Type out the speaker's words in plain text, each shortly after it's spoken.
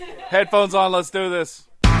Headphones on, let's do this.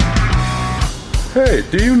 Hey,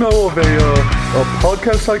 do you know of a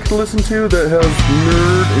podcast I can listen to that has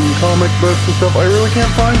nerd and comic books and stuff? I really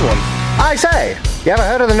can't find one. I say, you ever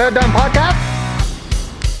heard of the Nerd Dumb Podcast?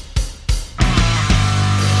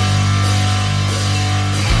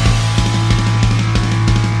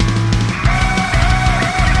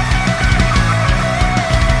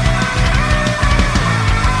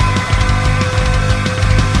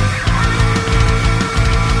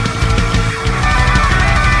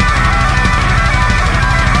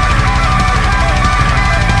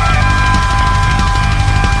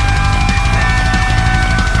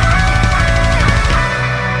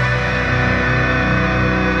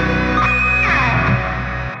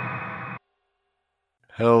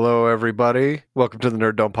 Hello, everybody. Welcome to the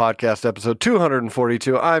Nerd Dome Podcast, episode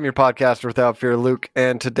 242. I'm your podcaster without fear, Luke,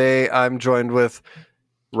 and today I'm joined with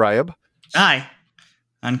Ryab. Hi.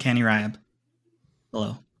 Uncanny Ryab.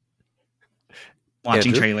 Hello. Watching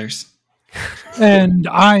Andrew. trailers. And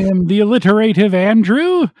I am the alliterative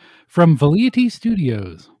Andrew from Velleity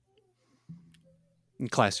Studios.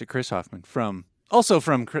 And classic Chris Hoffman from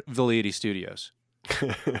Velleity Studios.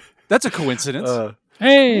 That's a coincidence.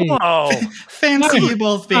 Hey, Whoa! Fancy you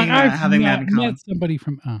both being having that in common. met somebody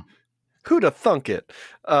from. Oh, Who'd have thunk it?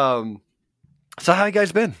 So how you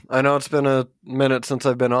guys been? I know it's been a minute since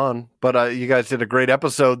I've been on, but you guys did a great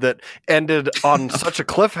episode that ended on such a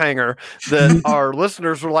cliffhanger that our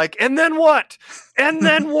listeners were like, and then what? And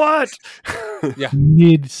then what? Yeah.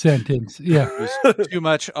 mid sentence. Yeah, It was too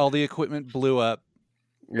much. All the equipment blew up.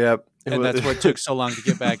 Yep. And that's what took so long to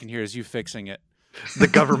get back in here is you fixing it. The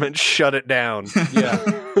government shut it down. Yeah.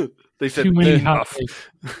 They said, too many enough.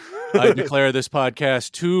 hot I declare this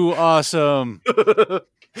podcast too awesome.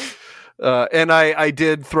 And I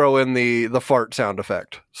did throw in the fart sound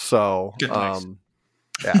effect. So, Good, nice.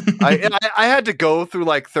 yeah, I had to go through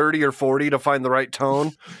like 30 or 40 to find the right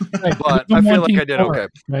tone, Right. but I feel like I did okay.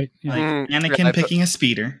 Right. Yeah. Like Mm, Anakin yeah, picking a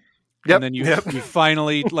speeder. Yep. And then you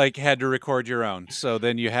finally had to record your own. So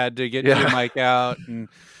then you had to get your mic out and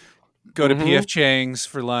go to PF Chang's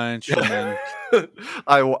for lunch. And then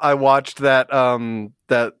I watched that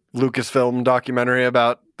Lucasfilm documentary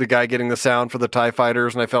about the guy getting the sound for the TIE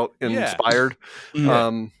fighters, and I felt inspired.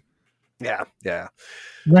 Yeah. Yeah.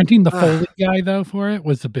 Renting the Foley guy though for it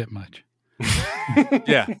was a bit much.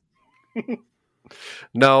 yeah,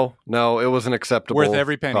 No, it was an acceptable worth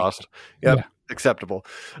every penny. cost. Yep, Yeah. acceptable.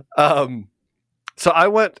 So I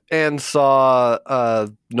went and saw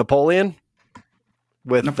Napoleon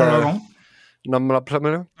with Napoleon.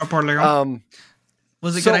 Napoleon. Napoleon.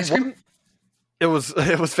 Was it good ice cream? It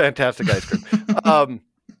was fantastic ice cream.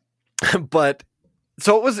 But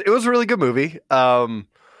so it was a really good movie.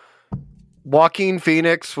 Joaquin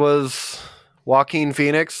Phoenix.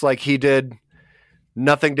 Like he did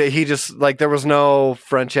nothing he just like there was no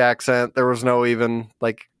French accent. There was no even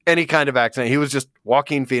like any kind of accent. He was just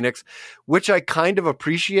Joaquin Phoenix, which I kind of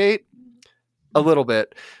appreciate a little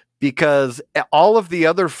bit because all of the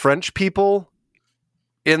other French people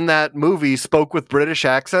in that movie spoke with British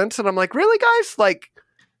accents. And I'm like, really, guys? Like,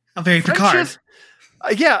 A very Picard.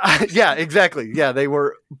 yeah, exactly. Yeah, they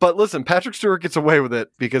were. But listen, Patrick Stewart gets away with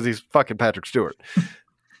it because he's fucking Patrick Stewart.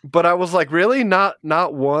 But I was like, really? Not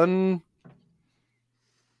one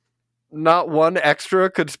extra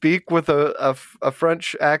could speak with a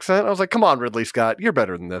French accent. I was like, come on, Ridley Scott, you're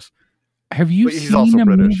better than this. Have you But he's also seen a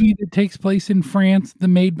British. movie that takes place in France, the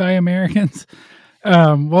Made by Americans?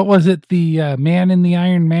 What was it? The Man in the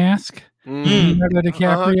Iron Mask? Leonardo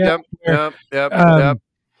DiCaprio. Yep.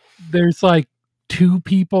 There's like two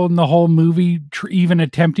people in the whole movie even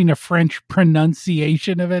attempting a French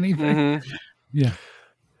pronunciation of anything. Mhm. Yeah.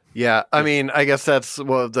 Yeah, I mean, I guess that's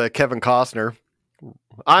the Kevin Costner.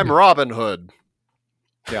 I'm Robin Hood.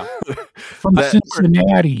 Yeah. From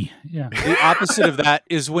Cincinnati. Yeah. The opposite of that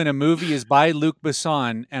is when a movie is by Luc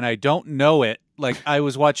Besson and I don't know it. Like I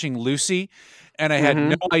was watching Lucy and I had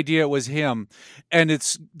no idea it was him. And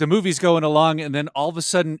the movie's going along and then all of a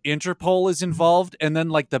sudden Interpol is involved and then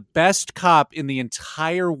like the best cop in the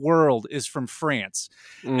entire world is from France.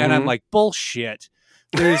 And I'm like, bullshit.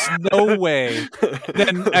 There's no way.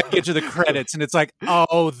 Then I get to the credits and it's like,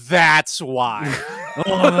 oh, that's why.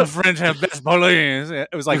 Oh, the French have best police. It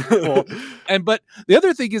was like, cool. But the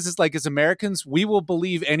other thing is like as Americans, we will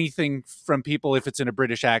believe anything from people if it's in a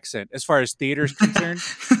British accent. As far as theater is concerned,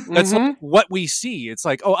 that's like what we see. It's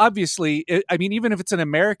like, oh, obviously, even if it's an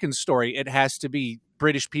American story, it has to be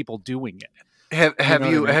British people doing it.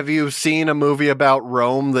 Have you seen a movie about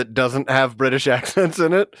Rome that doesn't have British accents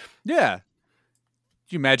in it? Yeah.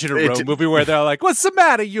 you imagine a road movie where they're like, "What's the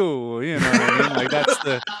matter, you?" You know what I mean? Like that's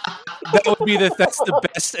the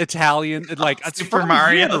best Italian, like Super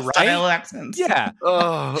Mario here, style right? accents. Yeah.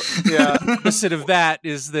 Oh, yeah. Opposite of that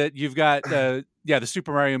is that you've got the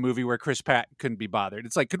Super Mario movie where Chris Pratt couldn't be bothered.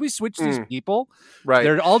 It's like, could we switch these people? Right.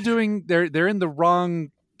 They're all doing. They're in the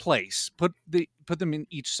wrong place. Put them in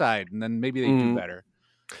each side, and then maybe they do better.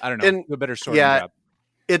 I don't know. And, do a better sorting job.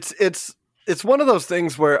 It's one of those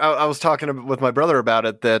things where I was talking with my brother about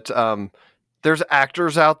it, that there's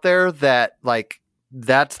actors out there that, like,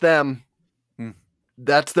 that's them.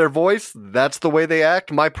 That's their voice. That's the way they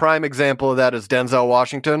act. My prime example of that is Denzel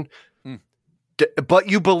Washington. But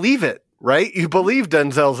you believe it, right? You believe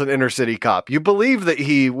Denzel's an inner city cop. You believe that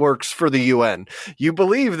he works for the UN. You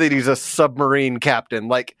believe that he's a submarine captain.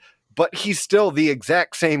 Like, but he's still the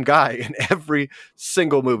exact same guy in every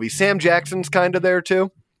single movie. Sam Jackson's kind of there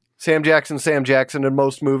too. Sam Jackson in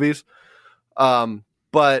most movies.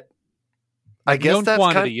 But I guess known that's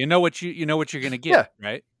quantity. You know what you're going to get,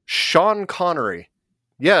 right? Sean Connery.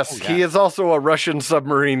 Yes, he is also a Russian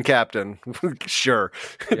submarine captain. Sure.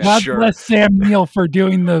 God bless Sam Neill for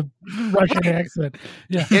doing the Russian accent.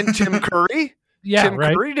 Yeah. And Tim Curry. Yeah, Tim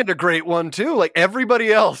Curry did a great one too. Like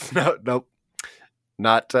everybody else. Nope.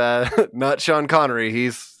 Not Sean Connery.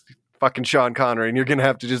 He's fucking Sean Connery, and you're gonna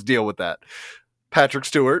have to just deal with that. Patrick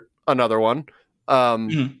Stewart, another one.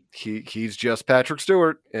 He's just Patrick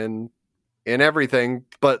Stewart in everything.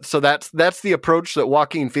 But so that's the approach that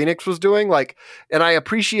Joaquin Phoenix was doing. Like, and I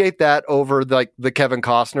appreciate that over the Kevin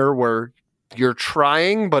Costner, where you're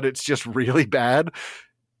trying, but it's just really bad.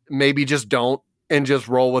 Maybe just don't and just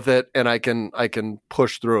roll with it, and I can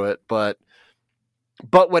push through it. But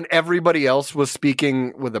when everybody else was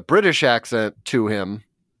speaking with a British accent to him,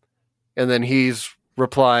 and then he's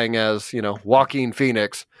replying as, Joaquin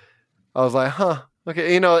Phoenix, I was like, huh,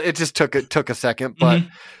 okay. It just took a second, but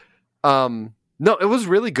no, it was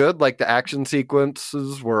really good. Like, the action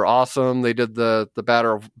sequences were awesome. They did the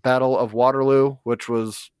Battle of Waterloo, which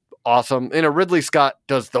was awesome. Ridley Scott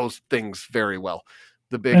does those things very well.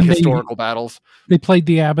 The big historical battles. They played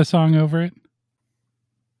the ABBA song over it.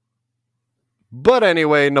 But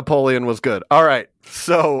anyway, Napoleon was good. All right.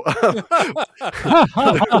 So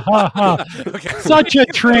such a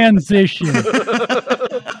transition.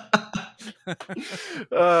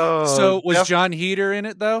 So was John Heder in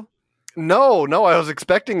it though? No, I was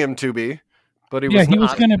expecting him to be, but he was. Yeah, he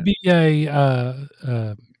was going to be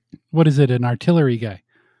a what is it? An artillery guy.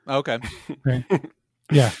 Okay. Right.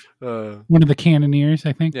 Yeah. One of the cannoneers,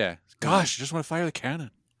 I think. Yeah. Gosh, I just want to fire the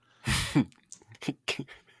cannon.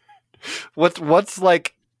 What's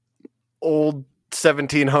like old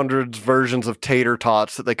 1700s versions of tater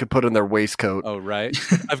tots that they could put in their waistcoat? Oh, right.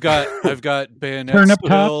 I've got bayonet Turnip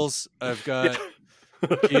skills. I've got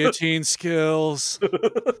guillotine skills.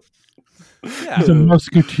 Yeah. He's a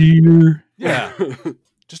musketeer. Yeah.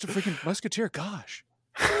 Just a freaking musketeer. Gosh.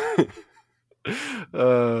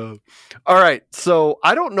 All right. So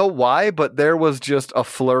I don't know why, but there was just a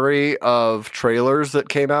flurry of trailers that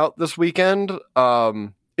came out this weekend.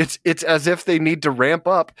 It's as if they need to ramp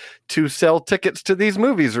up to sell tickets to these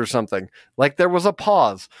movies or something. Like there was a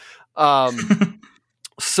pause.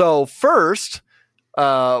 So first,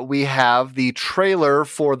 we have the trailer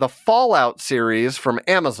for the Fallout series from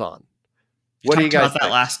Amazon. What do you guys think?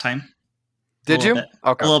 That last time? Did you? Bit.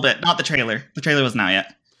 Okay. A little bit. Not the trailer. The trailer wasn't out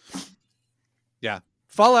yet. Yeah.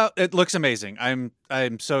 Fallout, it looks amazing. I'm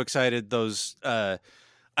so excited. Those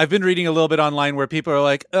I've been reading a little bit online where people are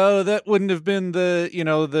like, "Oh, that wouldn't have been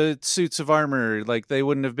the suits of armor. Like they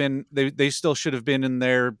wouldn't have been. They still should have been in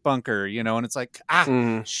their bunker, And it's like,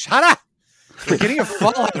 shut up. We're getting a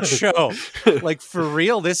Fallout show. Like, for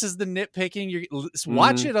real, this is the nitpicking.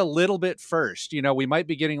 Watch it a little bit first. We might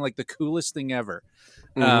be getting like the coolest thing ever.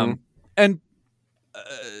 And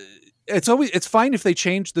it's fine if they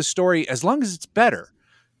change the story as long as it's better.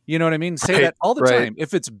 You know what I mean? Say that all the time.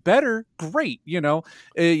 If it's better, great. You don't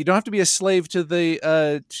have to be a slave to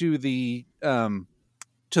the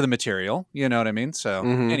material. You know what I mean? So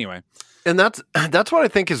anyway. And that's what I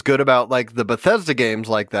think is good about like the Bethesda games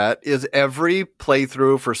like that is every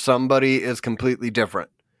playthrough for somebody is completely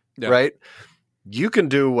different, right? You can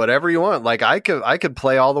do whatever you want. Like I could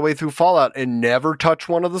play all the way through Fallout and never touch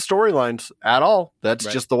one of the storylines at all. That's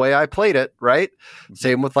just the way I played it, right?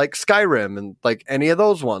 Same with like Skyrim and like any of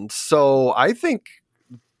those ones. So I think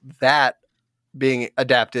that being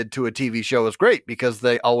adapted to a TV show is great because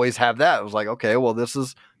they always have that. It was like, okay, well this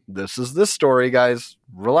is this story, guys.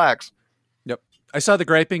 Relax. I saw the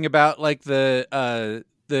griping about like the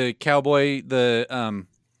cowboy, gosh,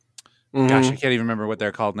 I can't even remember what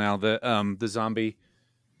they're called now. The zombie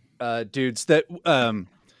dudes that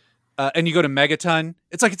and you go to Megaton.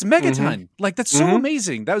 It's like it's Megaton. Like that's so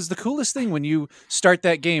amazing. That was the coolest thing when you start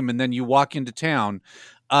that game and then you walk into town.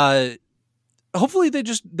 Hopefully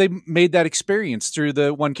they made that experience through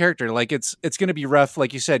the one character. Like it's going to be rough,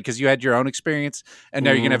 like you said, because you had your own experience, and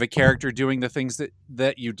now you're going to have a character doing the things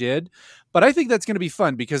that you did. But I think that's going to be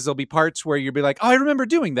fun because there'll be parts where you'll be like, oh, I remember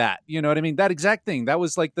doing that. You know what I mean? That exact thing. That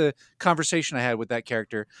was like the conversation I had with that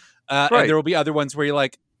character. Right. And there will be other ones where you're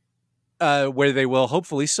like, where they will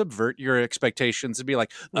hopefully subvert your expectations and be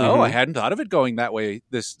like, oh, I hadn't thought of it going that way.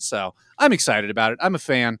 So I'm excited about it. I'm a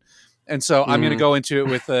fan. And so I'm going to go into it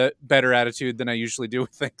with a better attitude than I usually do with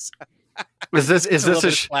things. Is this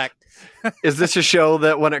a show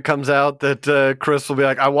that when it comes out that Chris will be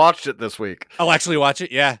like, I watched it this week? I'll actually watch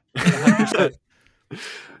it. Yeah. 100%.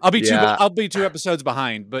 I'll be 2 episodes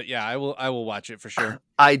behind, but yeah, I will watch it for sure.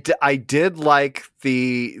 I did like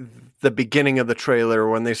the beginning of the trailer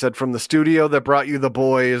when they said from the studio that brought you The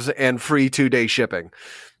Boys and free 2-day shipping.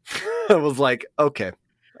 I was like, okay,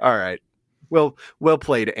 all right. Well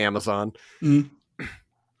played, Amazon.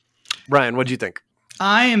 Ryan, what'd you think?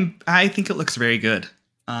 I think it looks very good.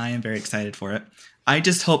 I am very excited for it. I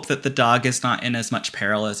just hope that the dog is not in as much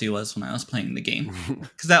peril as he was when I was playing the game,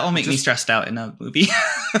 because that will make me stressed out in a movie.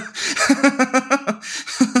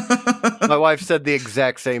 My wife said the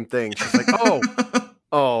exact same thing. She's like,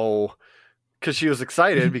 oh, because she was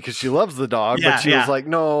excited because she loves the dog, but she was like,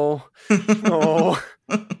 no.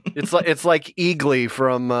 It's like Eagly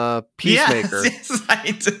from Peacemaker. Yes,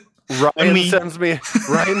 right. Ryan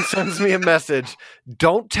sends me a message.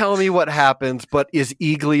 Don't tell me what happens, but is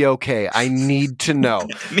Eagly okay? I need to know.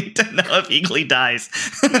 I need to know if Eagly dies.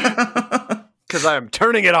 Because I'm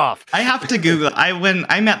turning it off. I have to Google.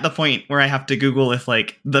 I'm at the point where I have to Google if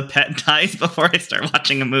like the pet dies before I start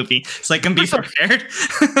watching a movie, so I can be prepared.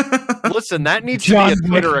 Listen, that needs to be a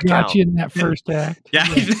Twitter account. Got you in that first act. Yeah,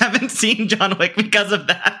 I haven't seen John Wick because of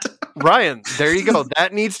that. Ryan, there you go.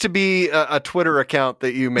 That needs to be a Twitter account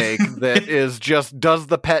that you make that is just, does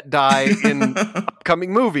the pet die in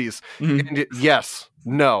upcoming movies? And yes,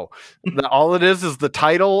 no. All it is the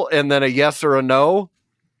title and then a yes or a no.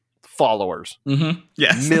 Followers.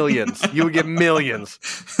 Yes. Millions. You would get millions.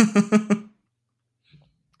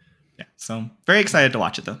 Yeah, so very excited to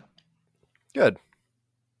watch it though. Good.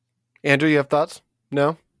 Andrew, you have thoughts?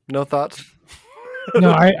 No thoughts?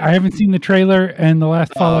 No, I haven't seen the trailer, and the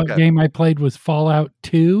last Fallout game I played was Fallout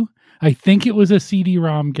 2. I think it was a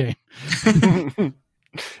CD-ROM game.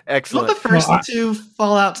 Excellent. Well, the first 2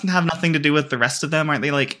 Fallouts have nothing to do with the rest of them, aren't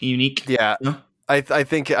they? Like unique? Yeah, no? I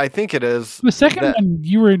think it is. The second one,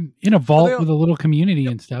 you were in a vault with a little community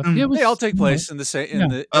and stuff. They all take place in the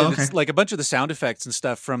same. It's like a bunch of the sound effects and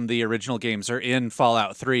stuff from the original games are in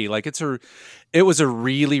Fallout 3. Like it was a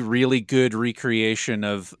really, really good recreation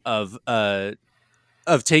of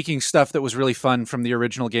taking stuff that was really fun from the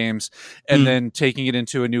original games and then taking it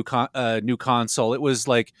into a new console. It was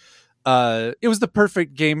like it was the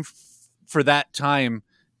perfect game for that time,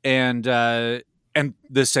 and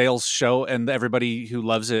the sales show and everybody who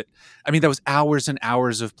loves it. I mean, that was hours and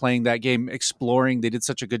hours of playing that game, exploring. They did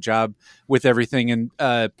such a good job with everything, and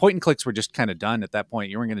point and clicks were just kind of done at that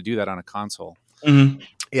point. You weren't going to do that on a console.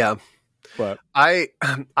 Yeah. But I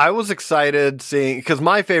was excited seeing, because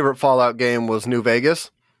my favorite Fallout game was New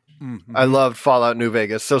Vegas. I loved Fallout New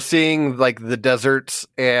Vegas. So seeing like the deserts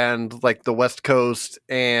and like the West Coast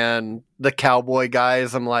and the cowboy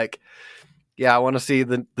guys, I'm like, yeah, I want to see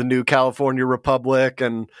the new California Republic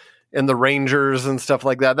and the Rangers and stuff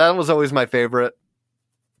like that. That was always my favorite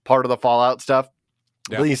part of the Fallout stuff.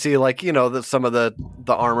 Yeah. You see, like, some of the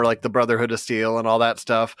armor, like the Brotherhood of Steel and all that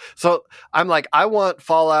stuff. So I'm like, I want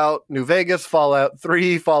Fallout New Vegas, Fallout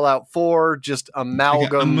 3, Fallout 4, just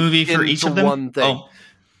amalgam a movie for each of them? One thing.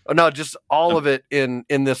 Oh, no, just all of it in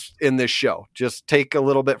this show. Just take a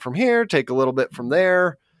little bit from here, take a little bit from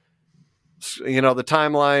there. The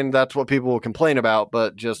timeline, that's what people will complain about,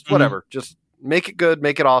 but just whatever. Just make it good,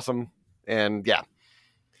 make it awesome. And yeah.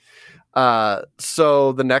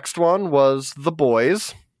 So the next one was The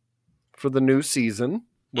Boys for the new season.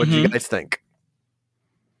 What do you guys think?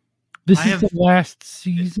 This is the last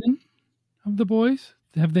season of The Boys?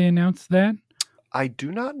 Have they announced that? I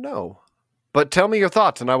do not know. But tell me your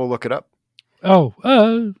thoughts and I will look it up.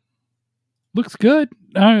 Looks good.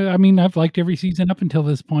 I mean, I've liked every season up until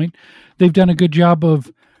this point. They've done a good job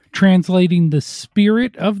of translating the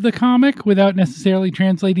spirit of the comic without necessarily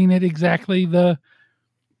translating it exactly the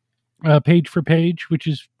page for page, which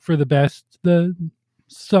is for the best.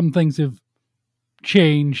 Some things have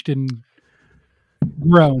changed and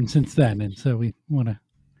grown since then, and so we want to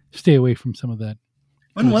stay away from some of that.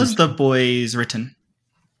 When was The Boys written?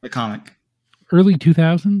 The comic. Early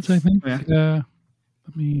 2000s, I think. Yeah.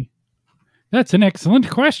 That's an excellent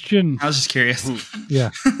question. I was just curious. Yeah.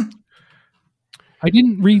 I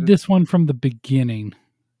didn't read this one from the beginning.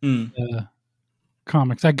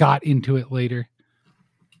 Comics. I got into it later.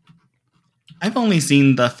 I've only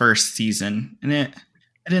seen the first season, and I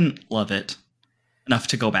didn't love it enough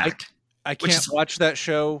to go back. I can't watch that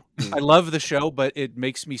show. I love the show, but it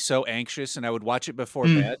makes me so anxious, and I would watch it before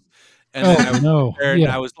bed. And then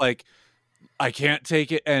I was like, I can't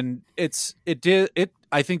take it. And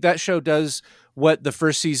I think that show does what the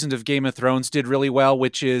first season of Game of Thrones did really well,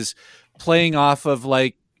 which is playing off of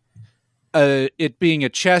like it being a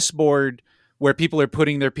chessboard where people are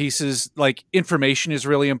putting their pieces, like information is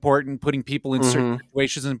really important, putting people in certain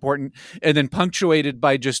situations is important, and then punctuated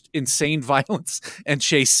by just insane violence and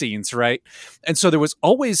chase scenes, right? And so there was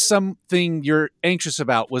always something you're anxious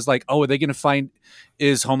about, was like, oh,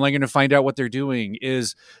 is Homeland going to find out what they're doing?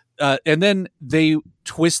 And then they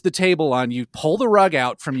twist the table on you, pull the rug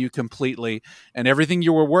out from you completely, and everything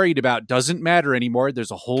you were worried about doesn't matter anymore.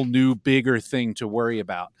 There's a whole new, bigger thing to worry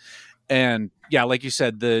about. And yeah, like you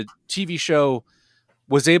said, the TV show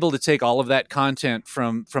was able to take all of that content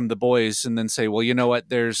from the boys and then say, well, you know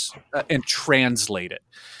what, and translate it.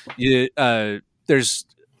 There's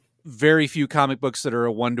very few comic books that are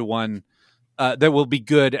a 1-to-1 that will be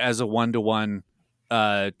good as a 1-to-1,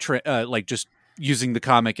 like just using the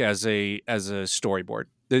comic as a storyboard.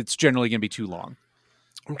 It's generally going to be too long.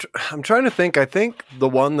 I'm trying to think. I think the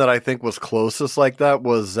one that I think was closest like that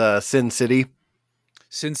was Sin City.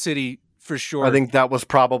 Sin City, for sure. I think that was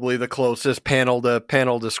probably the closest panel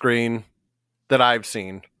to screen that I've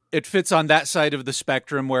seen. It fits on that side of the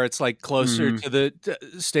spectrum where it's like closer to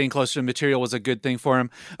staying closer to material was a good thing for him.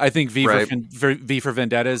 I think V for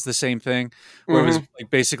Vendetta is the same thing, where it was like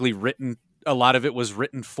basically written. A lot of it was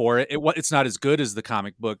written for it. It's not as good as the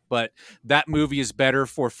comic book, but that movie is better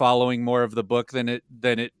for following more of the book than it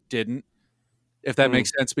didn't. If that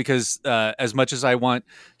makes sense, because as much as I want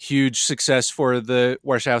huge success for the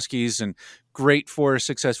Wachowskis and great for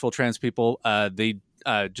successful trans people, they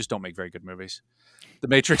just don't make very good movies. The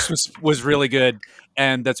Matrix was really good,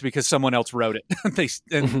 and that's because someone else wrote it.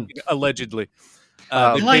 Allegedly.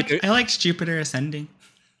 I liked Jupiter Ascending.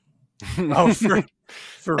 Oh,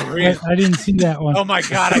 for real? I didn't see that one. Oh my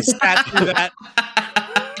god, I sat through that.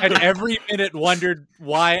 And every minute wondered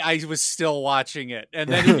why I was still watching it. And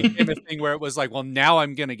then it became a thing where it was like, well, now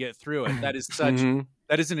I'm going to get through it. That is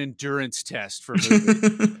that is an endurance test for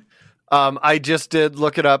movies. I just did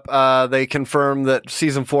look it up. They confirmed that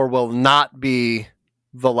season 4 will not be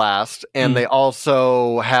the last. And they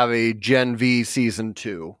also have a Gen V season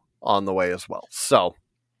 2 on the way as well. So,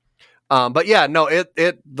 but yeah, no,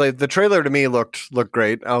 the trailer to me looked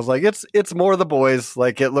great. I was like, it's more of the boys.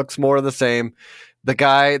 Like, it looks more of the same. The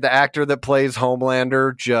actor that plays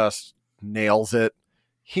Homelander just nails it.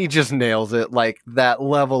 He just nails it. Like, that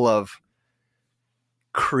level of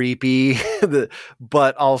creepy,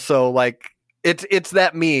 but also like it's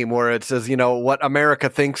that meme where it says, you know, what America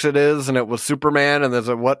thinks it is, and it was Superman, and there's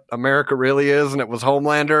what America really is, and it was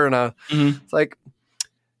Homelander, and it's like,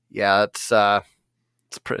 yeah, it's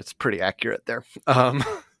pretty accurate there.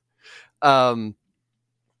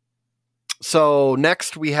 So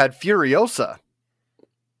next we had Furiosa.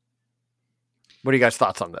 What are you guys'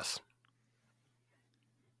 thoughts on this?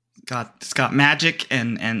 It's got magic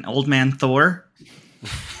and old man Thor.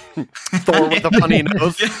 Thor with a funny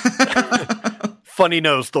nose. Funny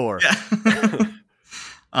nose Thor. Yeah.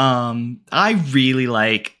 I really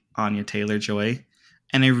like Anya Taylor-Joy,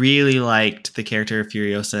 and I really liked the character of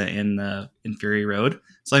Furiosa in Fury Road.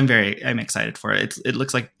 So I'm excited for it. It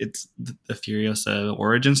looks like it's the Furiosa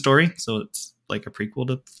origin story, so it's like a prequel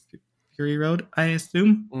to Fury Road, I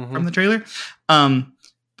assume, from the trailer.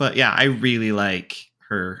 But yeah, I really like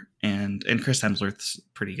her, and Chris Hemsworth's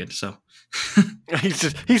pretty good. So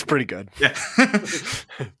he's pretty good. Yeah.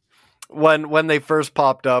 When they first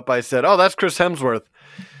popped up, I said, "Oh, that's Chris Hemsworth."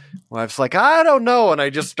 Wife's like, "I don't know," and I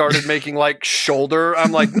just started making like shoulder.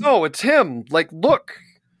 I'm like, "No, it's him." Like, look,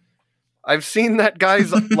 I've seen that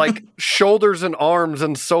guy's like shoulders and arms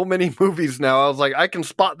in so many movies now. I was like, I can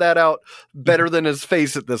spot that out better than his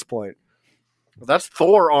face at this point. That's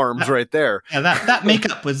Thor arms right there. Yeah, that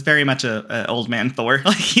makeup was very much a old man Thor.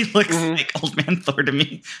 Like, he looks like old man Thor to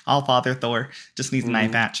me. All father Thor just needs an eye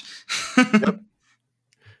patch. Yep.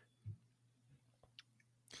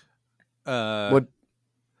 What?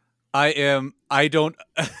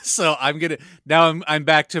 So I'm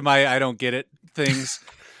back to my I don't get it things.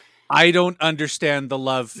 I don't understand the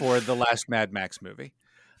love for the last Mad Max movie.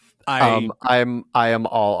 I am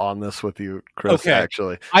all on this with you, Chris. Okay.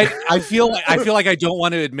 Actually, I feel like I don't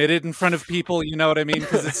want to admit it in front of people. You know what I mean?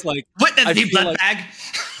 Because it's like Witness I the feel blood like- bag.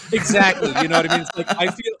 Exactly. You know what I mean? It's like I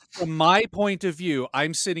feel from my point of view,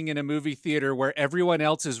 I'm sitting in a movie theater where everyone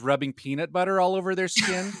else is rubbing peanut butter all over their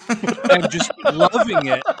skin and just loving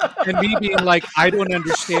it. And me being like, I don't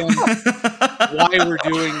understand why we're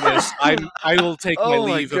doing this. I will take my Oh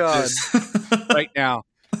my leave of God. this right now.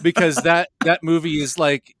 Because that movie is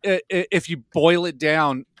like, if you boil it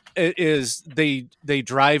down, it is they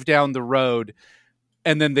drive down the road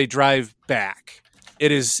and then they drive back.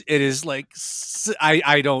 It is like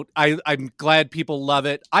I'm glad people love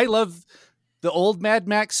it. I love the old Mad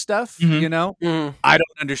Max stuff, Mhm. you know. Mhm. I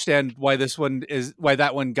don't understand why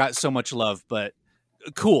that one got so much love, but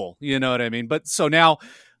cool, you know what I mean? But so now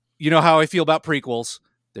you know how I feel about prequels.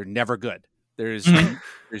 They're never good. There's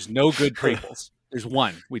no good prequels. There's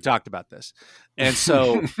one. We talked about this. And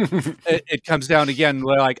so it comes down again,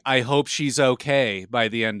 like, I hope she's okay by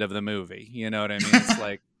the end of the movie. You know what I mean? It's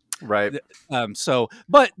like, right.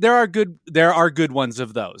 But there are good ones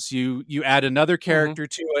of those. You add another character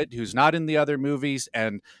to it who's not in the other movies,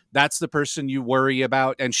 and that's the person you worry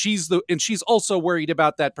about, and she's also worried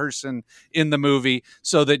about that person in the movie,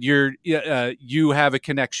 so that you have a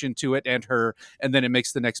connection to it and her, and then it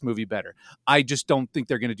makes the next movie better. I just don't think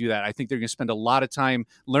they're going to do that. I think they're going to spend a lot of time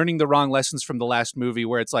learning the wrong lessons from the last movie,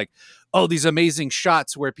 where it's like, oh, these amazing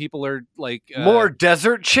shots where people are like More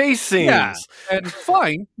desert chase scenes. yeah, and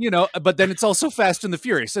fine, you know, but then it's also Fast and the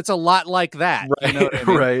Furious. It's a lot like that. Right. You know what I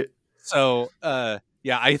mean? Right. So,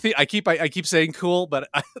 yeah, I think I keep saying cool, but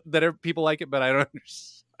that people like it, but I don't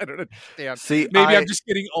understand. See, maybe I'm just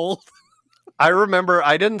getting old. I remember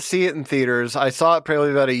I didn't see it in theaters. I saw it probably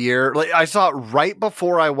about a year. Like I saw it right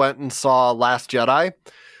before I went and saw Last Jedi.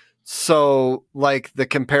 So, like the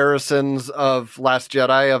comparisons of Last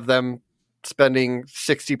Jedi of them spending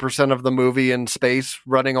 60% of the movie in space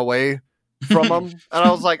running away from them, and I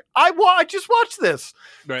was like, I just watched this.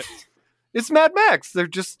 Right. It's Mad Max. They're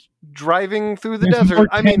just driving through the There's desert. more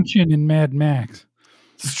I mean, tension in Mad Max.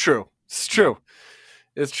 it's true. It's true.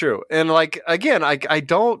 It's true. And like again, I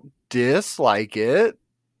don't dislike it.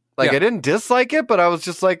 Like Yeah. I didn't dislike it, but I was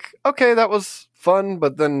just like, okay, that was fun.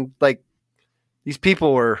 But then like these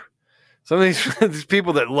people were some of these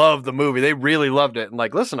people that love the movie, they really loved it. And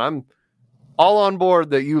like, listen, I'm all on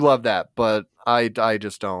board that you love that, but I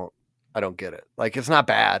just don't get it. Like it's not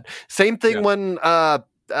bad. Same thing when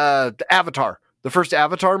Avatar, the first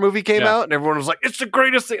Avatar movie came out, and everyone was like, it's the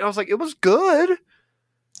greatest thing. I was like, it was good.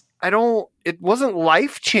 It wasn't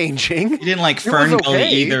life changing. You didn't like It was Fern Gully okay.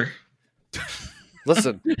 either.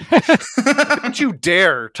 Listen, don't you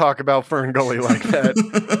dare talk about Fern Gully like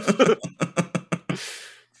that.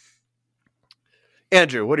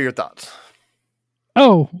 Andrew, what are your thoughts?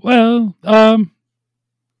 Oh, well,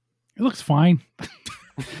 it looks fine.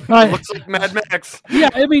 It looks like Mad Max. Yeah,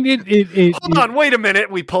 I mean, Hold on, wait a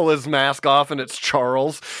minute. We pull his mask off and it's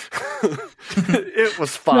Charles. It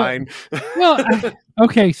was fine. Well,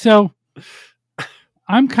 okay, so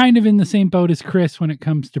I'm kind of in the same boat as Chris when it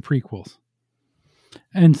comes to prequels.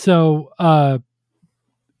 And so I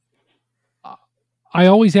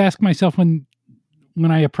always ask myself when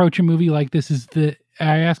I approach a movie like this,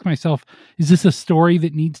 I ask myself, is this a story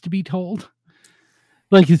that needs to be told?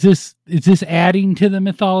 Like, is this adding to the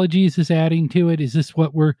mythology? Is this adding to it? Is this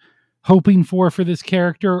what we're hoping for this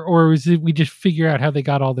character? Or is it we just figure out how they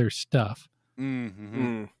got all their stuff?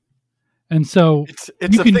 Mm-hmm. And so it's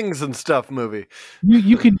a things and stuff movie.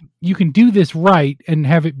 You can do this right and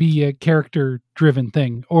have it be a character driven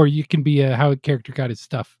thing, or you can be a how a character got his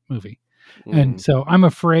stuff movie. And so I'm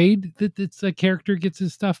afraid that it's a character gets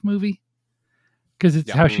his stuff movie, because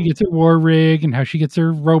it's how she gets her war rig and how she gets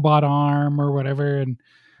her robot arm or whatever. And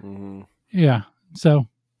yeah, so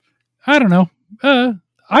I don't know.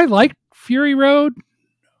 I like Fury Road.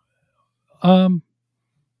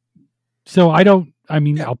 So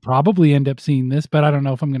I'll probably end up seeing this, but I don't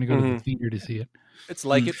know if I'm going to go to the theater to see it. It's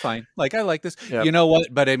like it fine. Like I like this. Yep. You know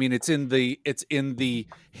what? But I mean, it's in the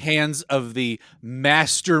hands of the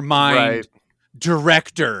mastermind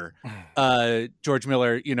director, George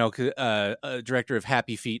Miller. You know, director of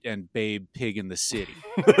Happy Feet and Babe, Pig in the City.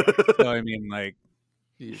 So I mean, like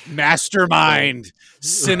mastermind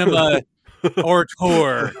cinema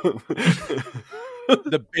auteur,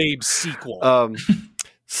 the Babe sequel.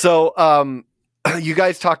 You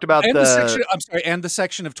guys talked about the section. I'm sorry, and the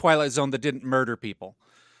section of Twilight Zone that didn't murder people.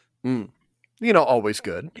 You know, always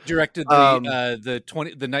good. He directed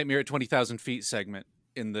the Nightmare at 20,000 Feet segment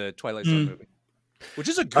in the Twilight Zone movie, which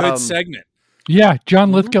is a good segment. Yeah,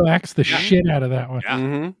 John Lithgow acts the shit out of that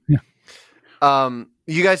one. Yeah.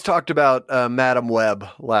 You guys talked about Madam Web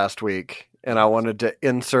last week, and I wanted to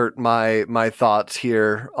insert my thoughts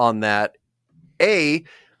here on that. I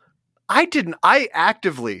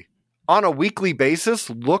actively, on a weekly basis,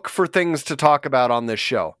 look for things to talk about on this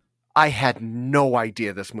show. I had no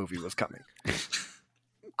idea this movie was coming.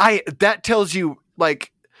 That tells you,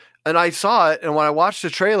 like, and I saw it, and when I watched the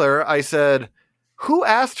trailer, I said, who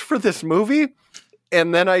asked for this movie?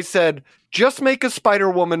 And then I said, just make a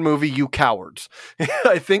Spider-Woman movie, you cowards.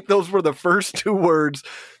 I think those were the first two words,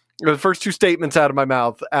 the first two statements out of my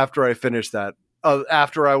mouth after I finished that.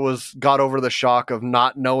 After I got over the shock of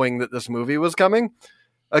not knowing that this movie was coming.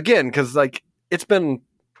 Again, because like it's been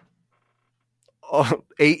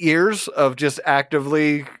 8 years of just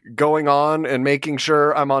actively going on and making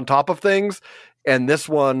sure I'm on top of things. And this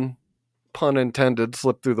one, pun intended,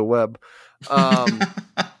 slipped through the web.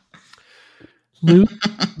 Luke,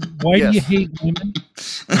 why do Yes. you hate women?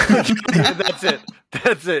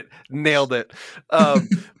 That's it. Nailed it.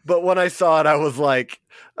 But when I saw it, I was like,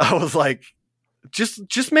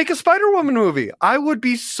 just make a Spider-Woman movie. I would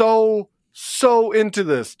be so into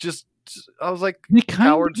this. I was like, They kind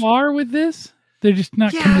cowards. of are with this. They're just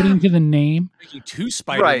not Yeah. committing to the name. Making 2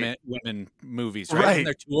 Spider-Man women movies, right? Right. Isn't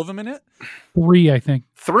there 2 of them in it? 3, I think.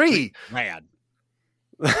 3. Rad.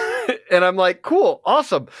 And I'm like, cool,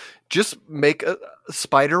 awesome. Just make a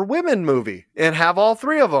Spider-Women movie and have all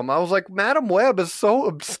 3 of them. I was like, Madam Web is so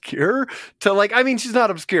obscure to like, I mean, she's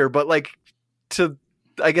not obscure, but like to,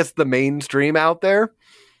 I guess, the mainstream out there.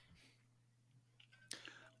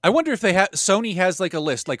 I wonder if Sony has like a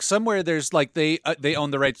list, like somewhere there's like they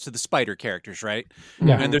own the rights to the Spider characters, right?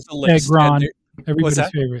 Yeah. And there's a list. Stegron, What's everybody's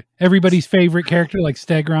that? favorite. Everybody's favorite character, like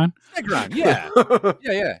Stegron. Stegron, yeah,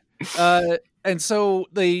 yeah. And so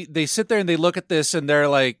they sit there and they look at this and they're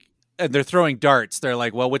like, and they're throwing darts. They're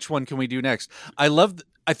like, well, which one can we do next? I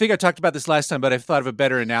think I talked about this last time, but I've thought of a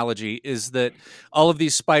better analogy, is that all of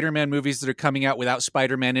these Spider-Man movies that are coming out without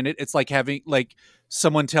Spider-Man in it, it's like having like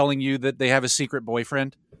someone telling you that they have a secret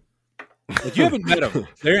boyfriend. Like, you haven't met them.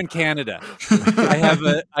 They're in Canada. I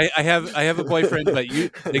have a boyfriend, but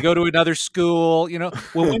they go to another school. You know.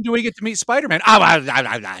 Well, when do we get to meet Spider-Man?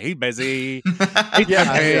 He's busy. He's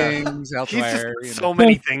things elsewhere. He's just so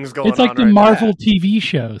many things going on. It's like the right Marvel now. TV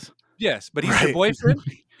shows. Yes, but he's your boyfriend.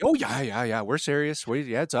 Oh yeah. We're serious.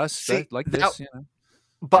 It's us. See, like this. You know.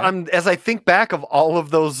 But as I think back of all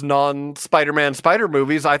of those non-Spider-Man Spider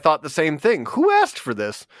movies, I thought the same thing. Who asked for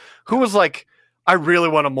this? Who was like, I really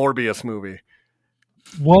want a Morbius movie?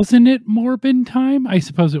 Wasn't it Morbin time? I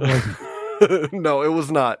suppose it wasn't. No, it was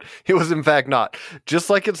not. It was in fact not. Just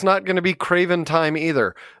like it's not going to be Craven time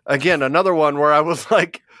either. Again, another one where I was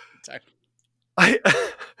like,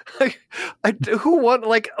 who want,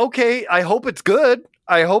 like, okay, I hope it's good.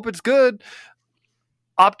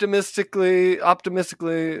 Optimistically,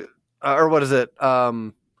 or what is it?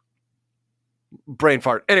 Brain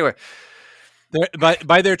fart. Anyway.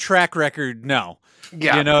 By their track record, no.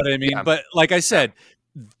 Yeah. You know what I mean? Yeah. But like I said,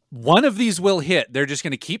 one of these will hit. They're just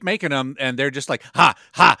going to keep making them, and they're just like, ha,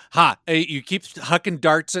 ha, ha. Hey, you keep hucking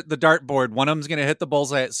darts at the dartboard. One of them's going to hit the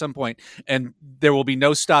bullseye at some point, and there will be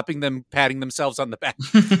no stopping them patting themselves on the back.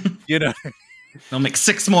 You know? They'll make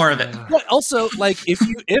 6 more of it. But also, like,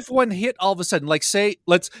 if one hit all of a sudden, like, say,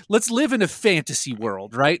 let's live in a fantasy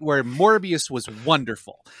world, right, where Morbius was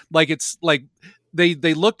wonderful. Like, it's like they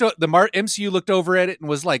looked the MCU looked over at it and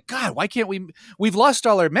was like, God, why can't we've lost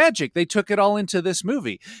all our magic? They took it all into this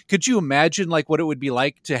movie. Could you imagine like what it would be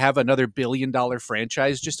like to have another $1 billion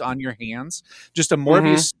franchise just on your hands? Just a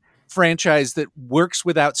Morbius franchise that works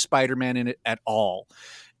without Spider-Man in it at all.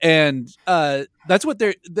 And that's what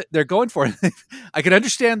they're going for. I can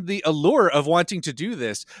understand the allure of wanting to do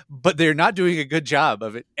this, but they're not doing a good job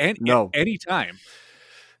of it at any time.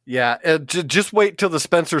 Yeah, just wait till the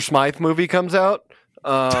Spencer Smythe movie comes out.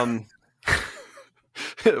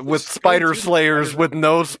 With Spider Slayers with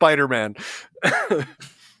no Spider-Man.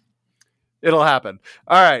 It'll happen.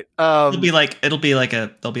 All right. They'll be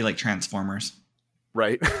like Transformers.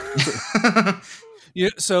 Right. Yeah,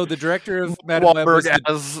 so the director of Madam Web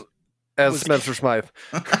Wahlberg as Spencer Smythe.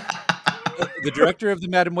 The director of the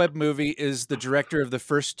Madam Web movie is the director of the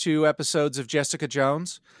first 2 episodes of Jessica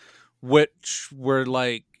Jones, which were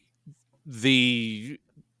like a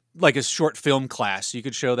short film class. You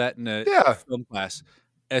could show that in a film class.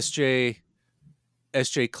 S.J.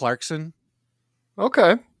 Clarkson.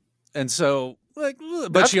 Okay. And so, like,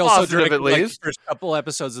 but That's she also positive, directed at like, least. the first couple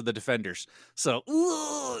episodes of The Defenders. So,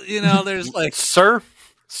 you know, there's like, Sir,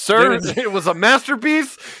 it was a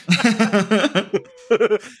masterpiece. yeah,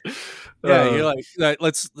 you're like,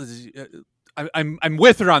 let's. I'm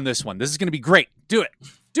with her on this one. This is going to be great. Do it.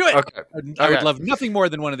 Okay. I would love nothing more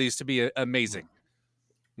than one of these to be amazing.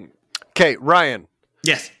 Okay, Ryan.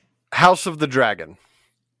 Yes. House of the Dragon,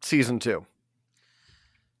 season 2.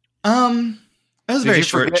 It was very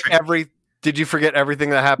short. Did you forget everything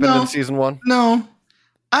that happened in season 1? No,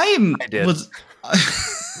 I did. I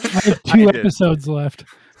have 2 episodes left.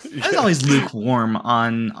 I was always lukewarm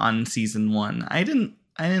on season 1. I didn't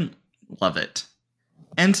love it,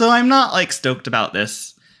 and so I'm not like stoked about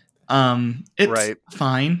this. It's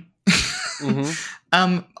fine.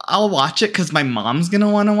 I'll watch it because my mom's gonna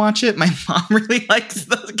want to watch it. My mom really likes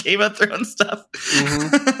the Game of Thrones stuff,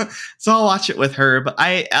 so I'll watch it with her. But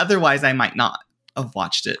otherwise I might not have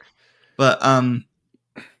watched it. But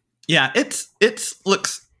yeah, it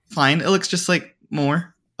looks fine. It looks just like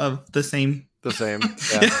more of the same. The same.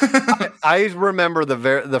 Yeah. I remember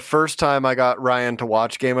the first time I got Ryan to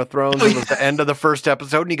watch Game of Thrones. It was the end of the first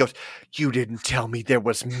episode, and he goes, "You didn't tell me there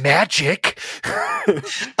was magic."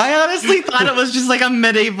 I honestly thought it was just like a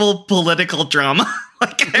medieval political drama.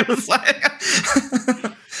 Like I was like,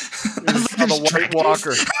 the White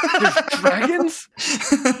Walker, there's dragons,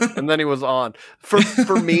 and then he was on.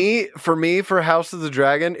 For me, for House of the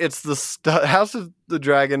Dragon, it's the House of the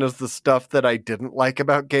Dragon is the stuff that I didn't like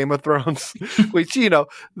about Game of Thrones, which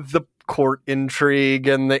the court intrigue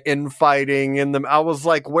and the infighting and I was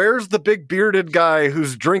like, where's the big bearded guy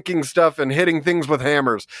who's drinking stuff and hitting things with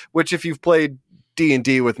hammers? Which, if you've played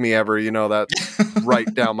D&D with me ever, that's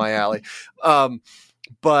right down my alley.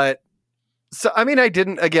 But so, I mean, I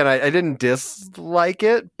didn't dislike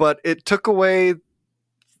it, but it took away.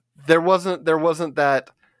 There wasn't that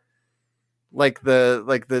like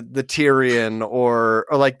the Tyrion or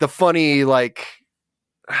like the funny, like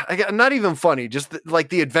not even funny, just like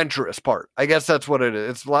the adventurous part. I guess that's what it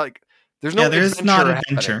is. It's like there's not adventure.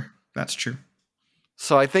 Happening. That's true.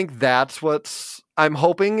 So I think that's what's I'm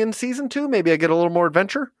hoping in season 2. Maybe I get a little more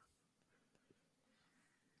adventure.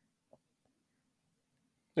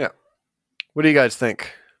 Yeah. What do you guys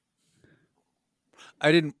think?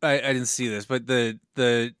 I didn't see this, but the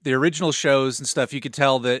original shows and stuff, you could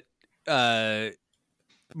tell that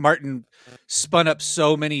Martin spun up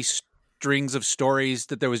so many strings of stories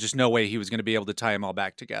that there was just no way he was going to be able to tie them all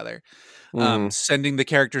back together. Sending the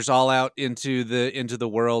characters all out into the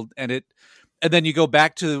world, and then you go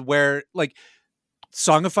back to where like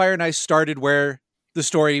Song of Fire and Ice started, where the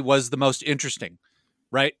story was the most interesting.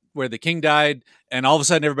 Right? Where the king died and all of a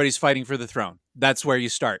sudden everybody's fighting for the throne. That's where you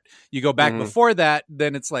start. You go back before that,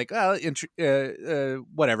 then it's like,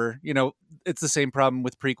 whatever, it's the same problem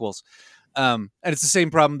with prequels. And it's the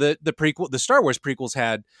same problem that the Star Wars prequels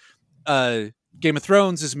had. Game of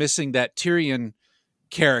Thrones is missing that Tyrion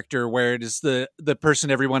character where it is the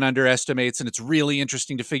person everyone underestimates. And it's really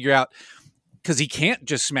interesting to figure out because he can't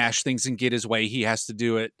just smash things and get his way. He has to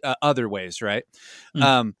do it other ways. Right.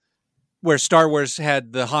 Where Star Wars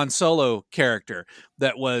had the Han Solo character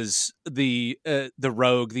that was the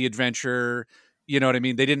rogue, the adventurer, you know what I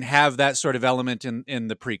mean? They didn't have that sort of element in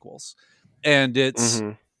the prequels, and it's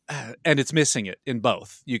missing it in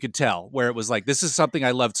both. You could tell where it was like, this is something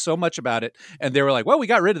I loved so much about it, and they were like, well, we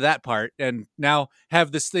got rid of that part, and now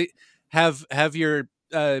have this thing, have your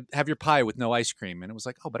pie with no ice cream, and it was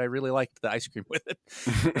like, oh, but I really liked the ice cream with it.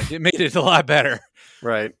 It made it a lot better,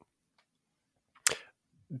 right?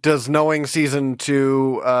 Does knowing season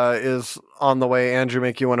 2 is on the way, Andrew,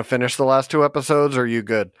 make you want to finish the last 2 episodes, or are you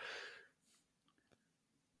good?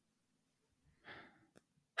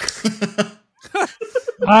 That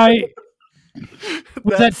sigh.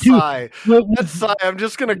 That sigh. I'm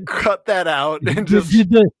just gonna cut that out and just.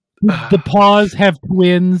 Did the pause have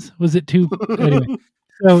twins? Was it 2? Anyway,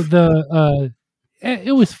 so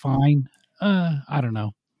it was fine. I don't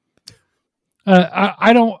know.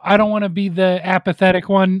 I don't want to be the apathetic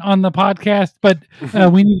one on the podcast, but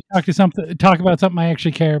we need to talk about something I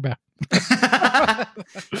actually care about.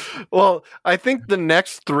 Well, I think the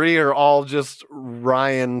next 3 are all just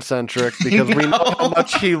Ryan centric because we know how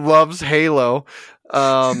much he loves Halo.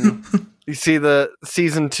 You see, the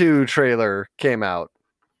season 2 trailer came out.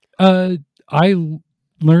 I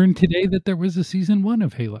learned today that there was a season 1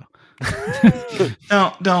 of Halo.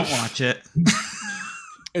 No, don't watch it.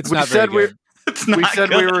 It's not very good. We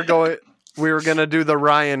said we were going to do the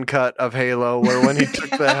Ryan cut of Halo, where when he took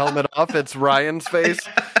the helmet off, it's Ryan's face.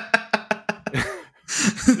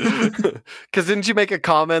 Because didn't you make a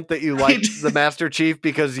comment that you liked the Master Chief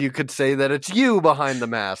because you could say that it's you behind the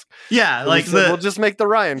mask? Yeah, like we'll just make the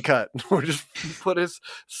Ryan cut. We'll just put his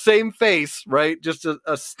same face, right? Just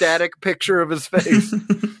a static picture of his face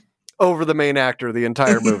over the main actor the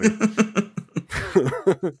entire movie.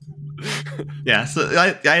 Yeah, so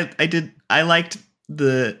I liked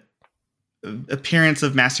the appearance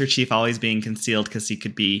of Master Chief always being concealed because he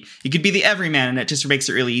could be the everyman, and it just makes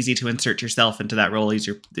it really easy to insert yourself into that role. He's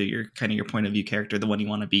your kind of your point of view character, the one you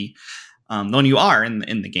want to be, the one you are in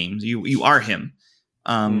the games. You are him.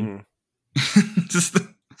 Just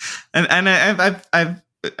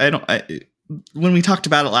when we talked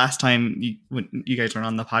about it last time, when you guys weren't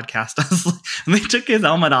on the podcast, I was like, and they took his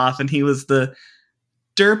helmet off, and he was the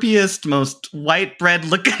derpiest, most white bread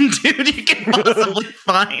looking dude you can possibly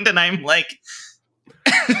find, and I'm like,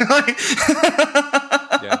 yeah,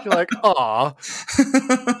 you're like, aw.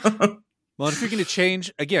 Well, if you're going to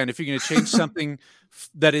change something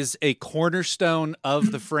that is a cornerstone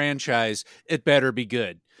of the franchise, it better be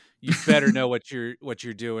good. You better know what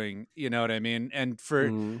you're doing. You know what I mean? And for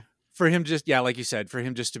him, just like you said, for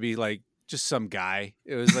him just to be like just some guy,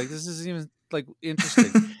 it was like, this isn't even like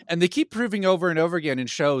interesting. And they keep proving over and over again in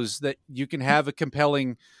shows that you can have a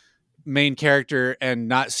compelling main character and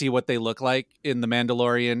not see what they look like. In The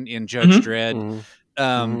Mandalorian, in Judge Dredd.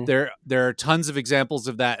 There are tons of examples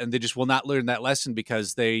of that, and they just will not learn that lesson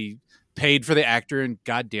because they paid for the actor, and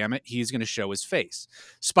god damn it, he's going to show his face.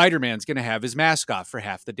 Spider-Man's going to have his mask off for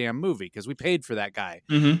half the damn movie because we paid for that guy.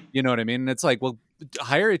 You know what I mean? And it's like, well,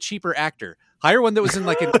 hire a cheaper actor. Hire one that was in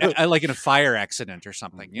like in a fire accident or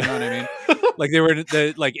something. You know what I mean? Like they were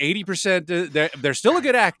like 80%. They're still a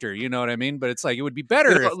good actor. You know what I mean? But it's like it would be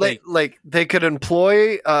better if they could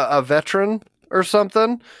employ a veteran or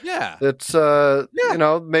something. Yeah. It's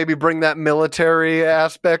maybe bring that military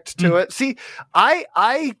aspect to it. See,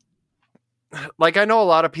 I know a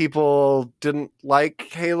lot of people didn't like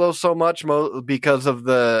Halo so much because of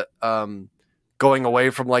the going away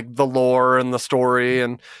from like the lore and the story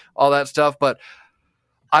and all that stuff, but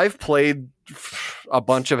I've played a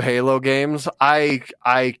bunch of Halo games. I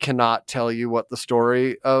cannot tell you what the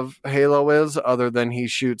story of Halo is other than he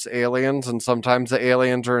shoots aliens, and sometimes the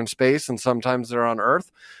aliens are in space and sometimes they're on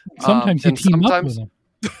Earth. Sometimes you team up with them.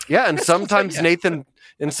 Yeah, and sometimes Nathan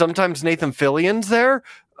Fillion's there.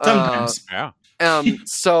 Sometimes.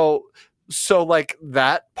 So like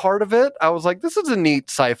that part of it, I was like, this is a neat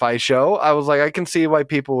sci-fi show. I was like, I can see why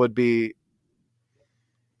people would be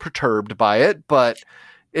perturbed by it, but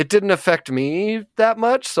it didn't affect me that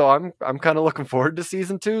much. So I'm kind of looking forward to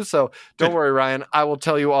season 2. So don't worry, Ryan, I will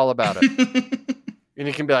tell you all about it. And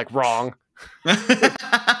you can be like, wrong. I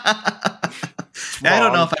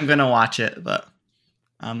don't know if I'm going to watch it, but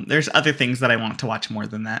there's other things that I want to watch more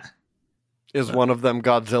than that. Is one of them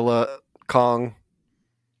Godzilla, Kong,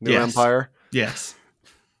 New Empire? Yes.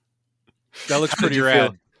 That looks pretty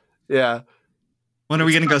rad. Yeah. When are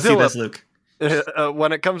we going to go see this, Luke?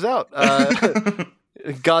 When it comes out.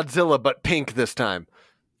 Godzilla, but pink this time.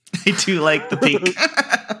 I do like the pink.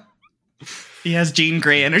 He has Jean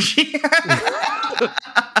Grey energy.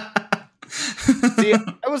 See,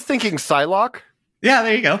 I was thinking Psylocke. Yeah,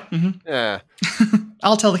 there you go. Yeah.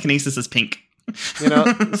 I'll tell the Kinesis is pink. So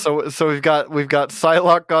we've got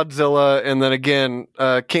Psylocke, Godzilla, and then again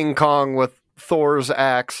King Kong with Thor's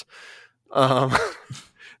axe, the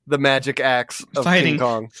magic axe of King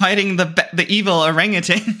Kong, fighting the evil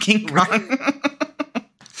orangutan King Kong.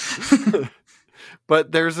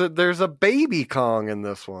 But there's a baby Kong in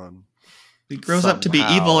this one. He grows up to be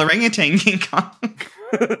evil orangutan King Kong.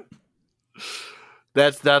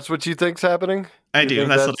 That's what you think's happening? I do.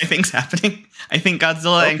 That's what I think's happening. I think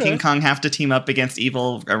Godzilla and King Kong have to team up against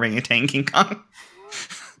evil orangutan King Kong.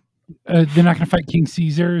 They're not going to fight King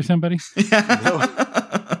Caesar or somebody?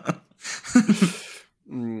 Yeah.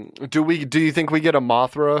 Do you think we get a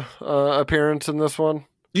Mothra appearance in this one?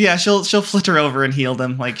 Yeah, she'll flitter over and heal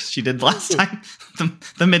them like she did last time.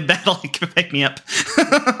 The mid-battle pick me up.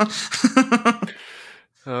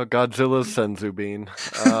 Godzilla's Senzu Bean.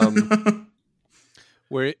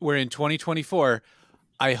 We're in 2024.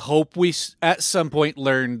 I hope we at some point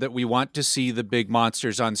learn that we want to see the big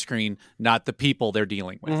monsters on screen, not the people they're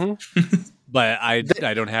dealing with. But I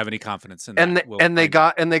don't have any confidence in that. And they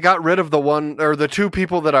got rid of the one or the two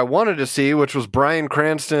people that I wanted to see, which was Bryan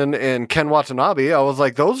Cranston and Ken Watanabe. I was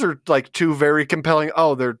like, those are like two very compelling.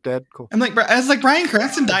 Oh, they're dead. Cool. I was like, Bryan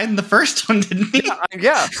Cranston died in the first one, didn't he?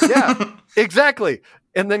 Yeah, exactly.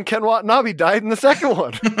 And then Ken Watanabe died in the second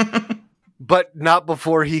one. But not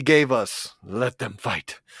before he gave us "Let Them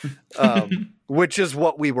Fight," which is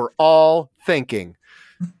what we were all thinking.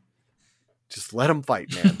 Just let them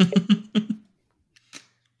fight, man.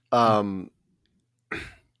 I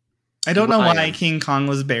don't know why King Kong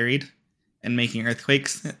was buried and making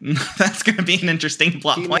earthquakes. That's going to be an interesting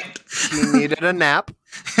plot point. He needed a nap.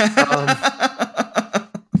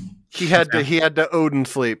 He had to Odin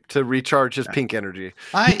sleep to recharge his pink energy.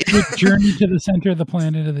 With Journey to the Center of the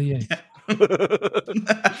Planet of the Apes.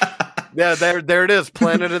 Yeah, there it is.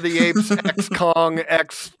 Planet of the Apes, X Kong,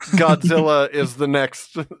 X Godzilla is the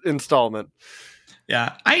next installment.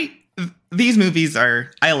 Yeah, these movies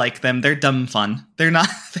I like them. They're dumb fun. They're not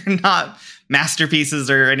masterpieces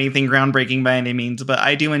or anything groundbreaking by any means, but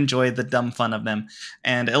I do enjoy the dumb fun of them.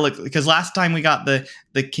 And because last time we got the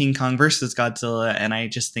King Kong versus Godzilla, and I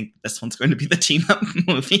just think this one's going to be the team up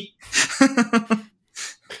movie.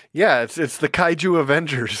 Yeah, it's the Kaiju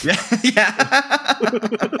Avengers. Yeah.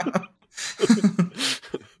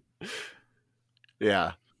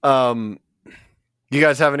 Yeah. You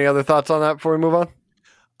guys have any other thoughts on that before we move on?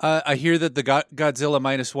 I hear that the Godzilla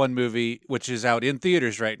 -1 movie, which is out in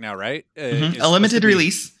theaters right now, right? A limited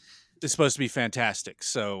release. It's supposed to be fantastic.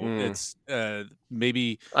 So it's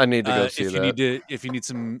maybe I need to go see that. If you need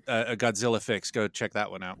some a Godzilla fix, go check that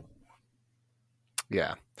one out.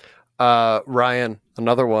 Yeah. Ryan,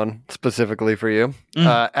 another one specifically for you.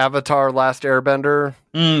 Avatar: Last Airbender,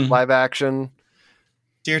 live action.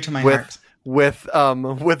 Dear to my heart. With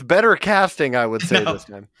better casting, I would say this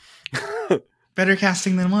time. Better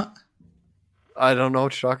casting than what? I don't know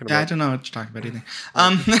what you're talking about. Yeah, I don't know what you're talking about either.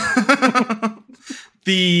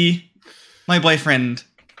 My boyfriend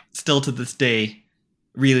still to this day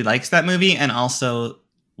really likes that movie and also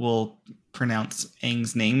will pronounce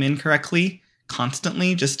Aang's name incorrectly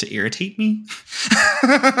constantly just to irritate me.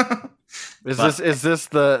 Is this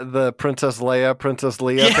the Princess Leia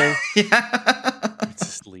thing? Yeah.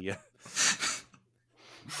 Princess Leia.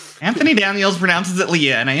 Anthony Daniels pronounces it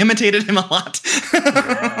Leah, and I imitated him a lot.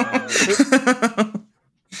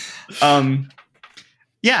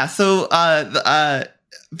 Yeah, so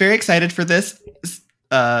very excited for this.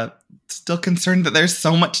 Still concerned that there's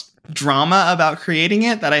so much drama about creating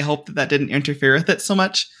it that I hope that didn't interfere with it so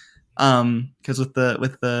much. Because with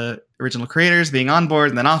the original creators being on board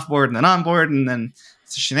and then off board and then on board and then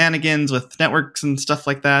shenanigans with networks and stuff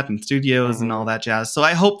like that and studios and all that jazz. So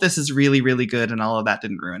I hope this is really, really good and all of that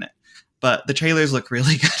didn't ruin it. But the trailers look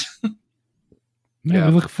really good. Yeah,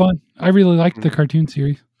 they look fun. I really liked the cartoon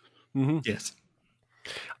series. Mm-hmm. Yes.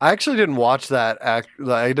 I actually didn't watch that. I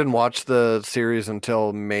didn't watch the series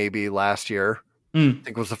until maybe last year. I think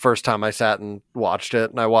it was the first time I sat and watched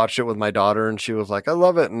it. And I watched it with my daughter and she was like, I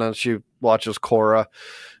love it. And then she watches Korra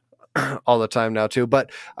all the time now too.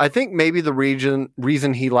 But I think maybe the reason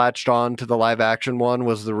he latched on to the live action one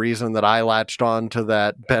was the reason that I latched on to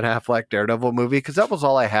that Ben Affleck Daredevil movie. Cause that was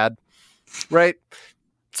all I had, right?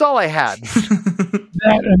 It's all I had.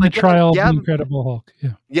 That and the trial of the Incredible Hulk.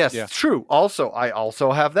 Yeah. Yes, true. I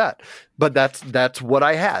also have that, but that's what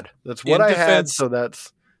I had. That's what I had. So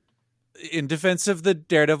that's in defense of the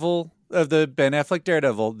Daredevil, of the Ben Affleck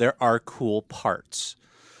Daredevil, there are cool parts.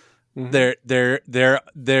 There's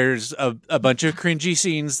a bunch of cringy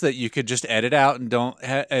scenes that you could just edit out and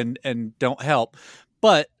don't help.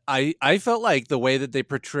 But I felt like the way that they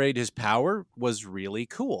portrayed his power was really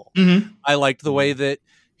cool. I liked the way that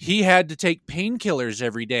he had to take painkillers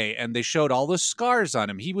every day and they showed all the scars on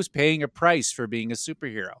him. He was paying a price for being a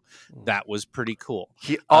superhero. That was pretty cool.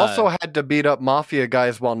 He also had to beat up mafia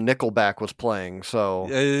guys while Nickelback was playing. So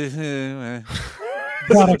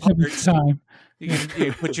time.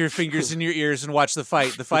 You put your fingers in your ears and watch the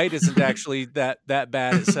fight. The fight isn't actually that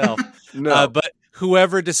bad itself. No. But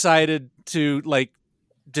whoever decided to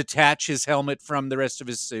detach his helmet from the rest of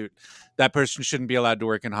his suit, that person shouldn't be allowed to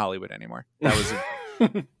work in Hollywood anymore. That was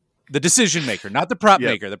the decision maker, not the prop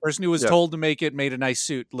maker. The person who was told to make it made a nice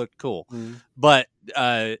suit, looked cool, but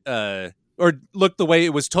or looked the way he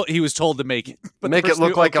was told to make it. But make it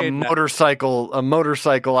look like a motorcycle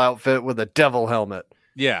outfit with a devil helmet.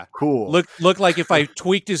 Yeah, cool. Look like if I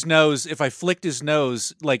tweaked his nose, if I flicked his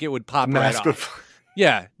nose, like it would pop right off.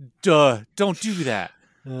 Yeah, don't do that.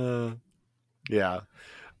 Yeah.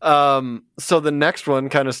 So the next one,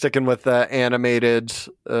 kind of sticking with the animated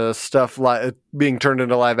stuff being turned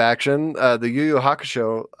into live action, the Yu Yu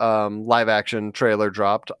Hakusho live action trailer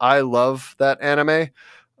dropped. I love that anime,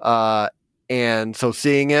 and so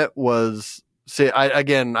seeing it was I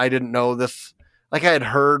didn't know this. Like I had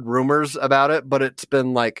heard rumors about it, but it's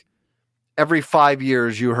been like every 5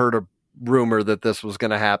 years you heard a rumor that this was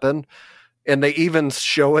going to happen. And they even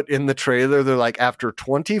show it in the trailer. They're like, after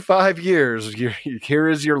 25 years, here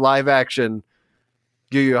is your live action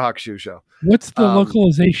Yu Yu Hakusho show. What's the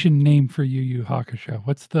localization name for Yu Yu Hakusho?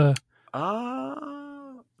 What's the...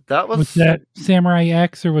 Was that Samurai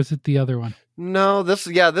X or was it the other one? No,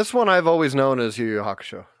 this one I've always known as Yu Yu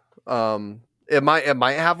Hakusho. It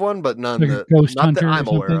might have one, but none like that I'm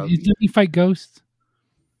aware of. Doesn't he fight ghosts?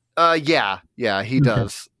 Yeah, he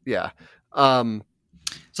does. Yeah. So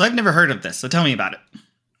I've never heard of this. So tell me about it.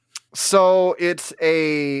 So it's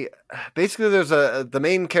basically there's the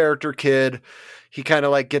main character kid. He kind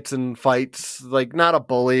of like gets in fights, like not a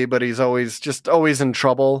bully, but he's always in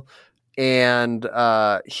trouble. And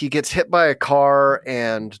he gets hit by a car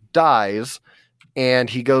and dies. And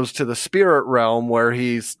he goes to the spirit realm where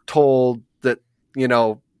he's told that,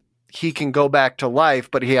 he can go back to life,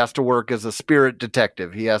 but he has to work as a spirit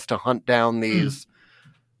detective. He has to hunt down these,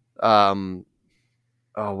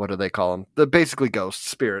 what do they call them? Basically ghosts,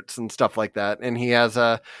 spirits and stuff like that. And he has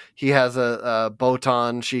a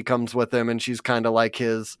Botan. She comes with him and she's kind of like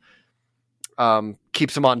his,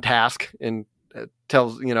 keeps him on task and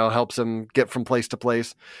helps him get from place to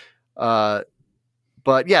place.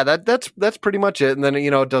 But yeah, that's pretty much it. And then,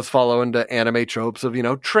 it does follow into anime tropes of,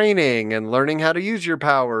 training and learning how to use your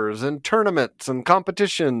powers and tournaments and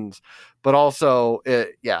competitions. But also,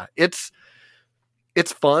 it's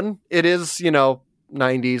fun. It is,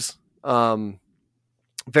 90s,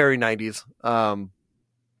 very 90s.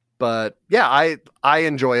 But yeah, I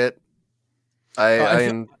enjoy it.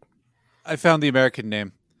 I found the American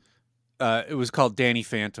name. It was called Danny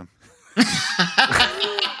Phantom. I'm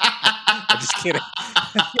just kidding.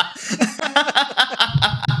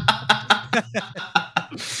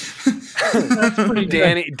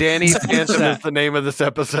 Danny Phantom is the name of this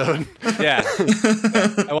episode. Yeah.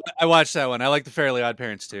 I watched that one. I like the Fairly Odd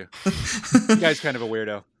Parents too. You guy's kind of a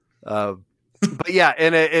weirdo. But yeah,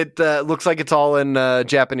 and it looks like it's all in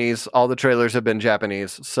Japanese. All the trailers have been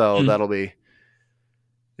Japanese, so that'll be.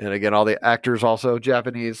 And again, all the actors also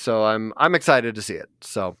Japanese, so I'm excited to see it.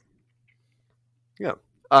 So yeah.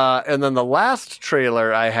 And then the last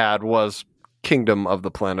trailer I had was Kingdom of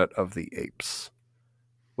the Planet of the Apes.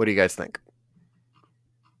 What do you guys think?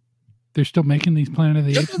 They're still making these Planet of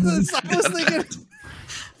the Apes movies? I was thinking.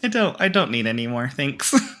 I don't need any more.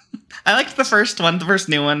 Thanks. I liked the first one, the first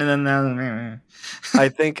new one, and then I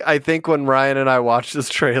think when Ryan and I watched this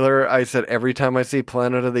trailer, I said every time I see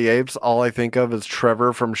Planet of the Apes, all I think of is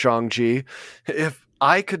Trevor from Shang-Chi. If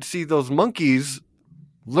I could see those monkeys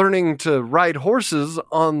learning to ride horses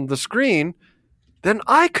on the screen, then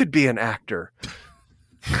I could be an actor.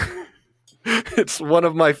 It's one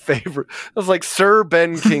of my favorite. I was like, Sir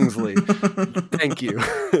Ben Kingsley. Thank you.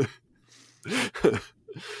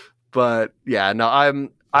 But yeah, no,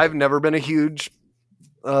 I've never been a huge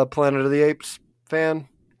Planet of the Apes fan.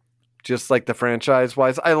 Just like the franchise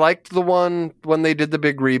wise. I liked the one when they did the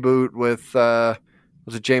big reboot with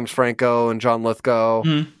was it James Franco and John Lithgow?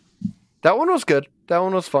 Mm-hmm. That one was good. That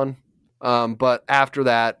one was fun. But after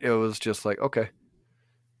that, it was just like, okay.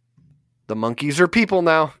 The monkeys are people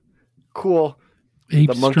now. Cool.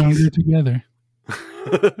 Apes stronger together.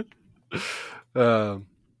 All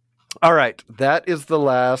right. That is the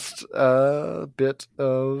last bit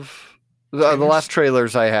of the last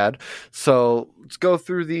trailers I had. So let's go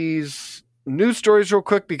through these news stories real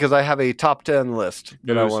quick because I have a top 10 list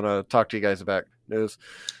that I want to talk to you guys about. News.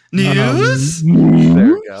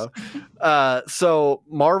 There we go. So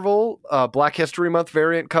Marvel Black History Month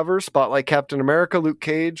variant covers spotlight Captain America, Luke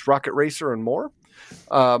Cage, Rocket Racer, and more.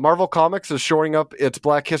 Marvel Comics is showing up its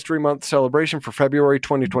Black History Month celebration for February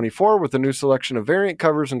 2024 with a new selection of variant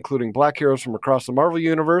covers, including Black heroes from across the Marvel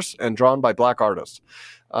Universe and drawn by Black artists.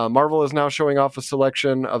 Marvel is now showing off a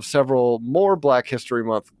selection of several more Black History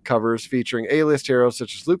Month covers featuring A-list heroes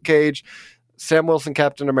such as Luke Cage, Sam Wilson,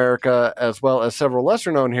 Captain America, as well as several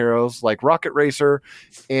lesser-known heroes like Rocket Racer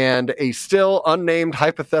and a still unnamed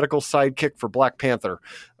hypothetical sidekick for Black Panther.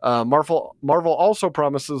 Marvel also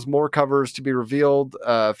promises more covers to be revealed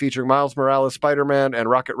featuring Miles Morales, Spider-Man, and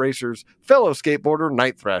Rocket Racer's fellow skateboarder,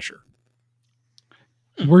 Night Thrasher.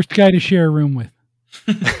 Worst guy to share a room with.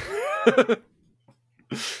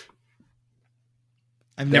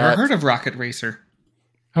 I've never heard of Rocket Racer.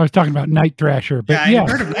 I was talking about Night Thrasher, but I've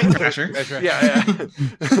heard of Night Thrasher. Yeah.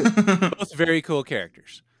 Both very cool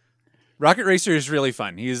characters. Rocket Racer is really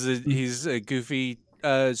fun. He's a goofy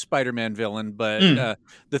Spider-Man villain, but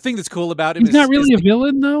the thing that's cool about him is not really a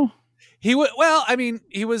villain though. He was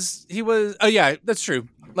oh yeah, that's true.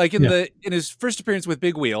 Like in his first appearance with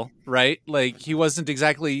Big Wheel, right? Like he wasn't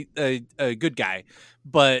exactly a good guy,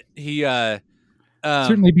 but he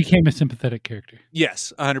certainly became a sympathetic character.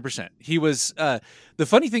 Yes, 100%. He was. The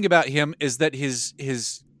funny thing about him is that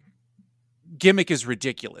his gimmick is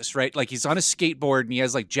ridiculous, right? Like he's on a skateboard and he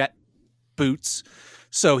has like jet boots.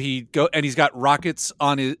 So he's got rockets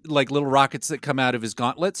on his, like little rockets that come out of his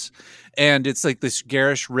gauntlets, and it's like this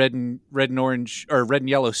garish red and orange or red and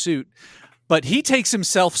yellow suit. But he takes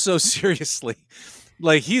himself so seriously.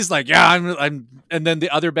 Like he's like, yeah, I'm, and then the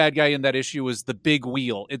other bad guy in that issue was the big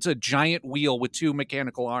wheel. It's a giant wheel with 2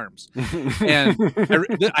 mechanical arms. And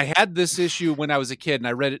I had this issue when I was a kid, and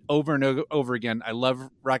I read it over and over again. I love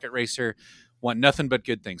Rocket Racer. Want nothing but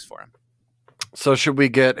good things for him. So should we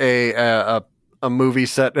get a movie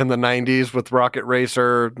set in the 90s with Rocket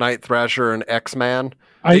Racer, Night Thrasher, and X-Man?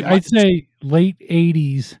 I'd say late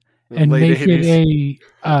 80s and Late make it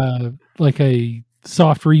a like a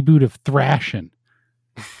soft reboot of Thrashing.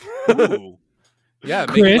 Ooh. Yeah,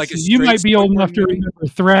 make Chris, it like a you might be old enough to movie. remember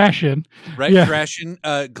Thrashing. Right, Yeah. Thrashing,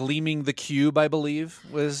 Gleaming the Cube, I believe,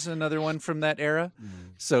 was another one from that era.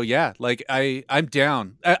 So yeah, like I'm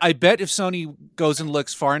down. I bet if Sony goes and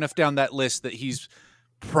looks far enough down that list that he's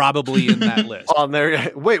probably in that list. On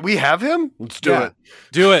there. Wait, we have him? Let's do it.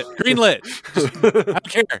 Do it. Greenlit. I don't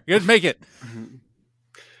care. You make it.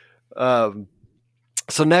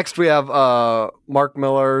 So next we have Mark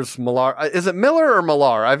Miller's Millar. Is it Miller or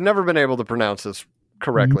Millar? I've never been able to pronounce this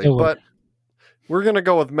correctly, Miller. but we're going to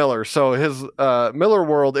go with Miller. So his Miller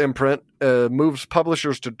World imprint moves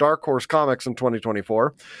publishers to Dark Horse Comics in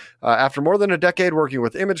 2024. After more than a decade working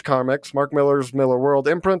with Image Comics, Mark Miller's Miller World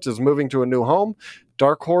imprint is moving to a new home.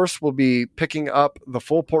 Dark Horse will be picking up the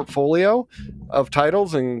full portfolio of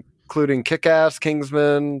titles, including Kick-Ass,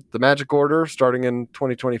 Kingsman, The Magic Order, starting in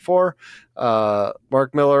 2024.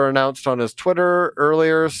 Mark Miller announced on his Twitter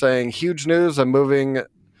earlier saying, huge news, I'm moving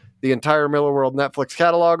the entire Miller World Netflix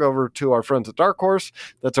catalog over to our friends at Dark Horse.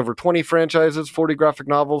 That's over 20 franchises, 40 graphic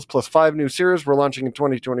novels, plus 5 new series we're launching in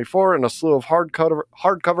 2024, and a slew of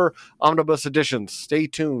hardcover omnibus editions. Stay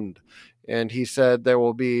tuned. And he said there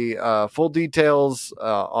will be full details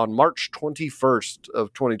on March 21st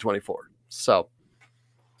of 2024. So...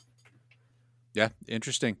 Yeah,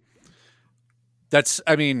 interesting.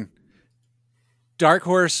 I mean, Dark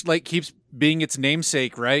Horse like keeps being its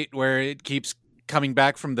namesake, right? Where it keeps coming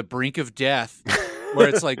back from the brink of death, where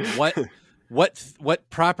it's like, what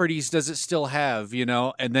properties does it still have, you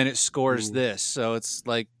know? And then it scores this, so it's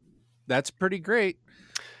like that's pretty great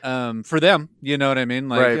for them. You know what I mean?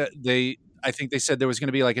 Like right. I think they said there was going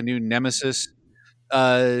to be like a new Nemesis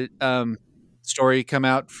story come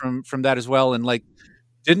out from that as well, and like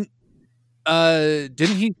didn't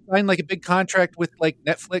he sign like a big contract with like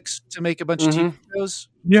Netflix to make a bunch of TV shows?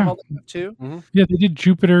 Yeah. From all that too. Yeah, they did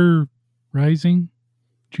Jupiter Rising,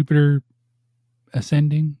 Jupiter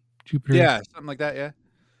Ascending, Jupiter. Yeah, something like that. Yeah.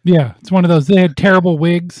 Yeah, it's one of those. They had terrible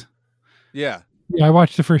wigs. Yeah. Yeah, I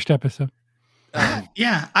watched the first episode.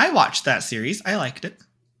 Yeah, I watched that series. I liked it.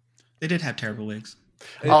 They did have terrible wigs.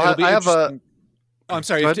 I'm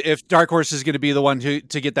sorry. If Dark Horse is going to be the one to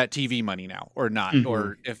get that TV money now, or not,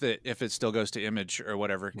 or if it still goes to Image or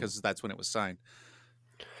whatever, because that's when it was signed.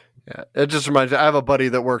 Yeah, it just reminds me. I have a buddy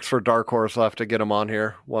that works for Dark Horse. I'll have to get him on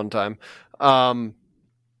here one time.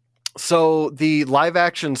 So the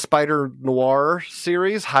live-action Spider Noir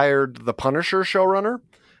series hired the Punisher showrunner.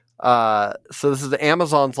 So this is the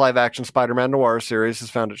Amazon's live-action Spider-Man Noir series.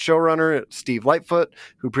 Has found its showrunner, Steve Lightfoot,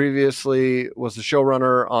 who previously was the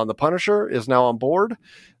showrunner on The Punisher, is now on board.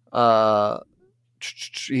 The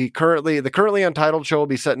currently untitled show will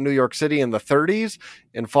be set in New York City in the 30s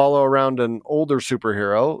and follow around an older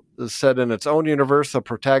superhero. Is set in its own universe. The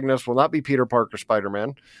protagonist will not be Peter Parker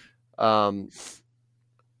Spider-Man.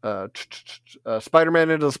 Spider-Man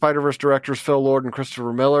Into the Spider-Verse directors Phil Lord and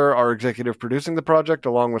Christopher Miller are executive producing the project,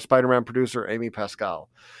 along with Spider-Man producer Amy Pascal.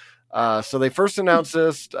 So they first announced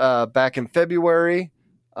this back in February.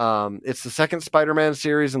 It's the second Spider-Man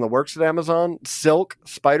series in the works at Amazon. Silk,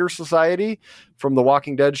 Spider Society, from The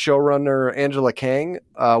Walking Dead showrunner Angela Kang,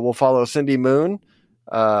 will follow Cindy Moon,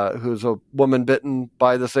 who's a woman bitten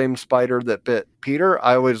by the same spider that bit Peter.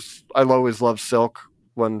 I always loved Silk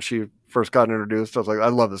when she first got introduced. I was like, I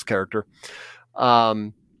love this character.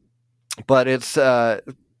 But it's kind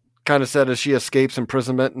of said as she escapes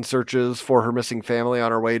imprisonment and searches for her missing family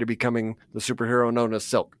on her way to becoming the superhero known as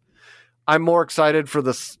Silk. I'm more excited for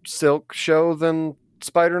the Silk show than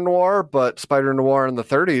Spider Noir, but Spider Noir in the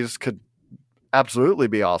 30s could absolutely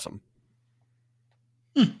be awesome.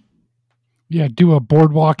 Yeah, do a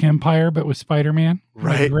Boardwalk Empire, but with Spider-Man.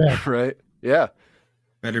 Right, right. Yeah.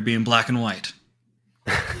 Better be in black and white.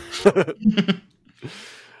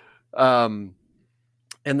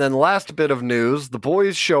 And then last bit of news, The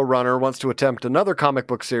Boys showrunner wants to attempt another comic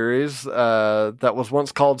book series that was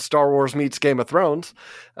once called Star Wars Meets Game of Thrones.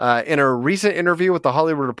 In a recent interview with The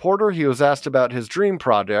Hollywood Reporter, he was asked about his dream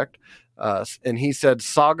project, and he said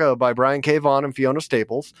Saga by Brian K. Vaughan and Fiona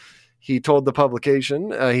Staples. He told the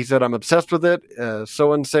publication, he said, I'm obsessed with it,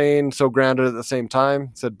 so insane, so grounded at the same time.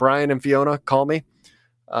 He said, Brian and Fiona, call me.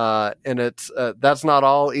 And it's that's not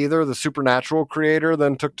all either. The Supernatural creator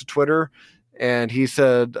then took to Twitter, and he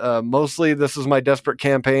said, mostly this is my desperate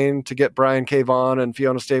campaign to get Brian K. Vaughan and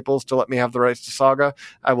Fiona Staples to let me have the rights to Saga.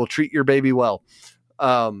 I will treat your baby well.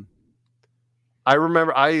 I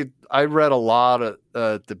remember I read a lot at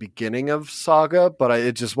the beginning of Saga, but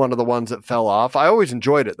it's just one of the ones that fell off. I always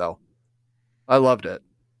enjoyed it, though. I loved it.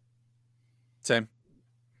 Same.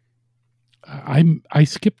 I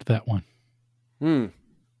skipped that one.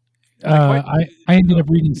 I ended up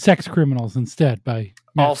reading Sex Criminals instead by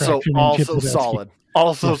Matt also Fraction and Chip Zdarsky. solid.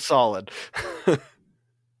 Also solid.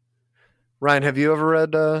 Ryan, have you ever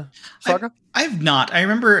read Saga? I've not. I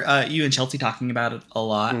remember you and Chelsea talking about it a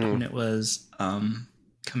lot when it was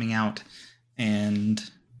coming out, and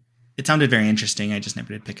it sounded very interesting. I just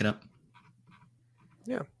never did pick it up.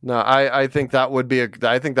 Yeah, no, I think that would be a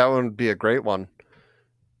great one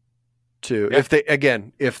too. Yeah.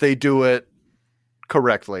 If they do it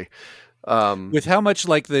correctly, with how much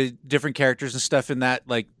like the different characters and stuff in that,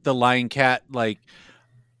 like the Lion Cat, like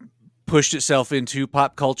pushed itself into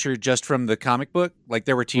pop culture just from the comic book. Like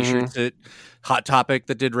there were T-shirts at Hot Topic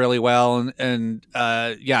that did really well, and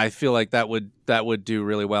I feel like that would do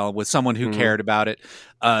really well with someone who cared about it.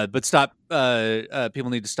 But people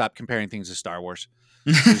need to stop comparing things to Star Wars.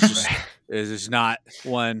 It's just not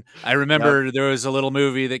one. I remember there was a little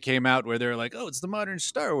movie that came out where they're like, "Oh, it's the modern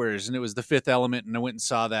Star Wars," and it was The Fifth Element, and I went and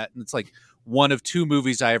saw that, and it's like one of two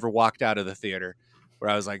movies I ever walked out of the theater where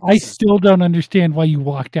I was like, I still don't understand why you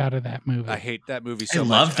walked out of that movie. I hate that movie so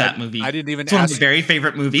much. I love that movie. I didn't even it's one of my very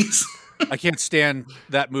favorite movies. I can't stand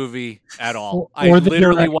that movie at all. Or I the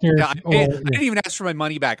literally director, walked out. I didn't even ask for my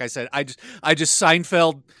money back. I said, I just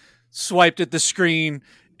Seinfeld swiped at the screen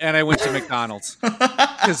and I went to McDonald's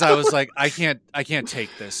because I was like, I can't take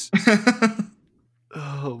this.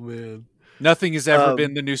 Oh man. Nothing has ever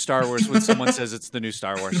been the new Star Wars when someone says it's the new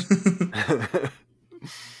Star Wars.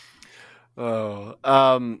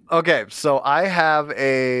 Okay, so I have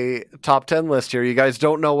a top 10 list here. You guys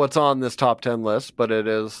don't know what's on this top 10 list, but it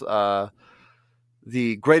is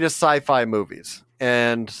the greatest sci-fi movies.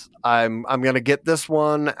 And I'm going to get this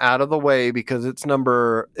one out of the way because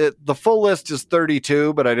the full list is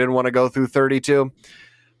 32, but I didn't want to go through 32.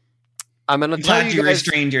 I'm going to tell you guys,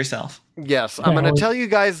 restrained yourself. Yes, I'm going to tell you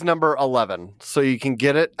guys number 11 so you can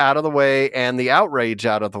get it out of the way and the outrage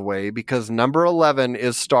out of the way because number 11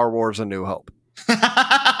 is Star Wars: A New Hope. And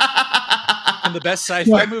the best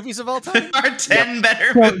sci-fi movies of all time? There are 10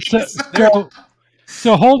 better movies.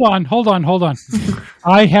 So hold on.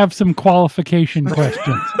 I have some qualification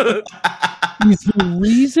questions. Is the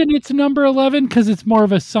reason it's number 11 because it's more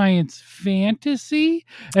of a science fantasy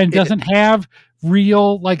and doesn't have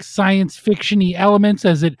real like science fiction-y elements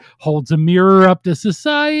as it holds a mirror up to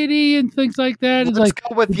society and things like that? Let's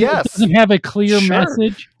go with yes. It doesn't have a clear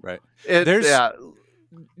message. Right.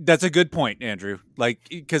 That's a good point, Andrew. Like,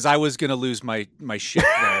 because I was going to lose my shit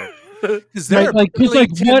there. Because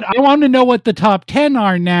what I want to know what the top 10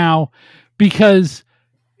 are now, because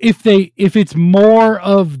if it's more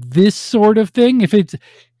of this sort of thing, if it's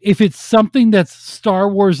something that's Star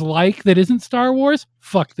Wars like that isn't Star Wars,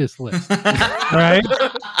 fuck this list. Right?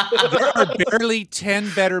 There are barely 10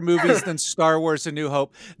 better movies than Star Wars: A New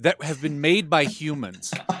Hope that have been made by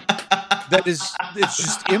humans. It's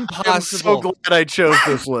just impossible. I'm so glad I chose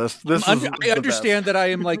this list. I understand that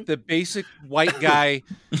I am like the basic white guy,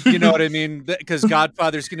 you know what I mean? Because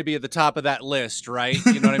Godfather's going to be at the top of that list, right?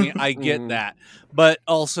 You know what I mean? I get that. But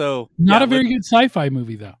also... Not a very good sci-fi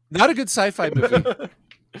movie, though. Not a good sci-fi movie.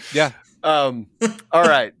 Yeah. All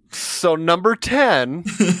right. So number 10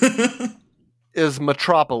 is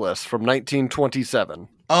Metropolis from 1927.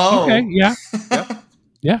 Oh. Okay, yeah.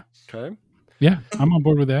 Yeah. Okay. Yeah, I'm on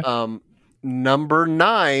board with that. Number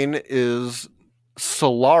 9 is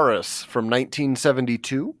Solaris from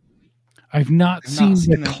 1972. I've not seen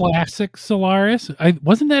the classic Solaris.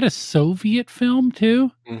 Wasn't that a Soviet film too?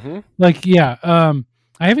 Mm-hmm. Like, yeah.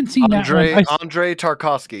 I haven't seen that one. Andrei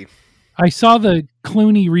Tarkovsky. I saw the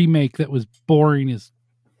Clooney remake that was boring as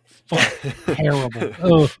fuck. Terrible.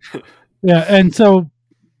 Oh, yeah. And so,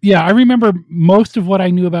 yeah, I remember most of what I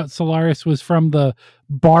knew about Solaris was from the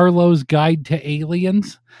Barlow's Guide to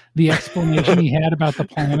Aliens, the explanation he had about the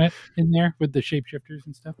planet in there with the shapeshifters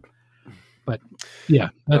and stuff. But yeah,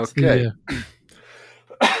 that's okay.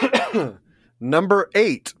 Number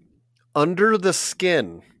 8, Under the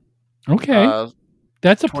Skin. Okay,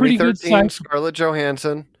 that's a pretty good sci-fi. Scarlett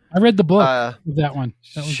Johansson. I read the book of that one.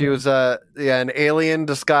 She was an alien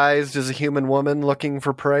disguised as a human woman looking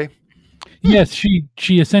for prey. Yes, she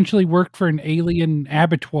essentially worked for an alien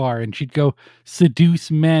abattoir, and she'd go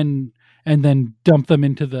seduce men and then dump them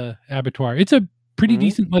into the abattoir. It's a pretty Mhm.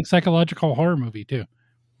 decent, like psychological horror movie too.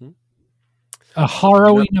 Mhm. A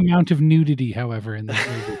harrowing amount of nudity, however, in that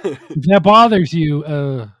movie. If that bothers you,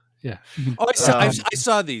 yeah. Oh, I Um,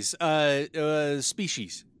 saw these.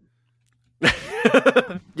 Species.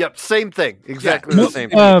 Yep, same thing. Exactly Mo- the same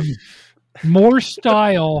thing. More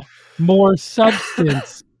style, more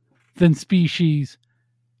substance than Species.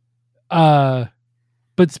 But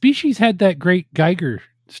Species had that great Geiger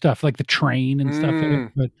stuff, like the train and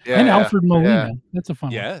stuff. But yeah, and yeah, Alfred Molina. That's a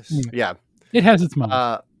fun Yes. one. Anyway, Yeah. it has its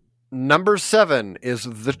moments. Number 7 is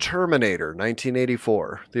The Terminator,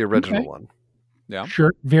 1984, the original Okay. one. Yeah.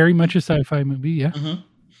 Sure, very much a sci-fi movie. Yeah, Mhm.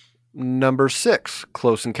 Number 6,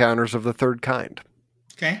 Close Encounters of the Third Kind.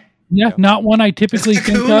 Okay. yeah, not one I typically Is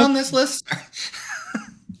think Cocoon of. on this list?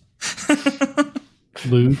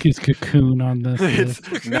 Luke is Cocoon on this list.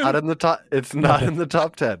 It's not in the top. It's not in the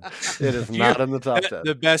top 10. It is not in the top 10.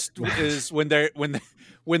 The best is when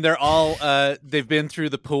they're all they've been through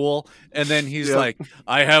the pool, and then he's Yep. like,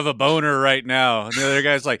 "I have a boner right now," and the other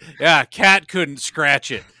guy's like, "Yeah, cat couldn't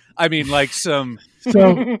scratch it." I mean, like some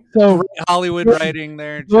So Hollywood writing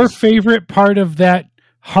there. your just- favorite part of that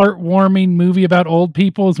heartwarming movie about old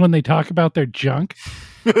people is when they talk about their junk.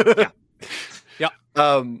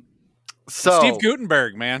 So Steve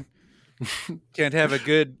Gutenberg, man, can't have a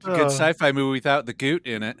good sci-fi movie without the Goot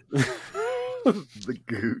in it. the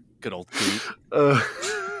Goot. Good old Goot.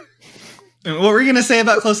 What were you going to say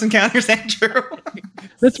about Close Encounters, Andrew?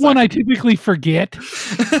 That's one I typically forget.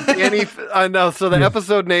 Danny. I know. So the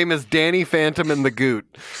episode name is Danny Phantom and the Goot.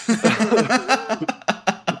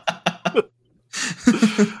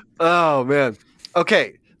 Oh man.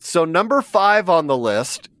 Okay. So number 5 on the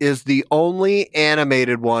list is the only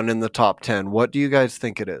animated one in the top 10. What do you guys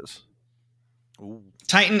think it is?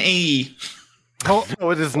 Titan AE. Oh, no,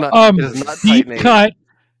 it is not. It is not Deep Titan AE. Cut.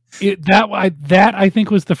 That I think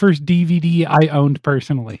was the first DVD I owned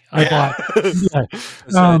personally. I bought Was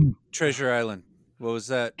that Treasure Island. What was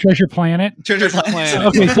that? Treasure Planet. Treasure Planet. Planet.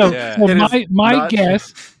 Okay, so, Yeah. so It is my not-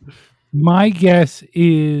 my guess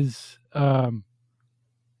is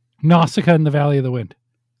Nausicaa in the Valley of the Wind.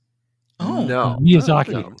 Oh. No.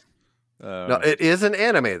 Miyazaki. No, it is an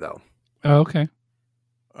anime though. Oh, okay.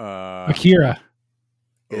 Uh, Akira.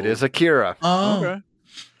 It is Akira. Oh. okay.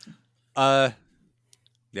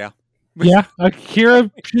 Yeah,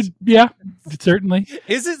 Akira should. Yeah, certainly.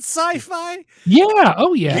 Is it sci-fi? Yeah.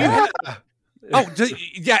 Oh yeah. Oh,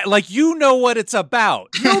 yeah, like you know what it's about.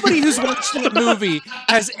 Nobody who's watched that movie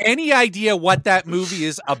has any idea what that movie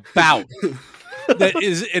is about.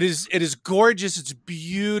 It is gorgeous, it's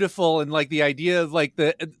beautiful, and like the idea of like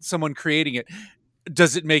someone creating it.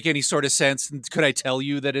 Does it make any sort of sense? And could I tell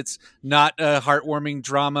you that it's not a heartwarming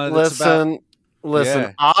drama that's about Listen.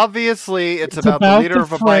 Yeah. Obviously, it's about the leader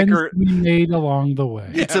of a friends biker. we made along the way.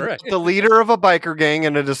 It's Yeah, about right. the leader of a biker gang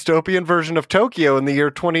in a dystopian version of Tokyo in the year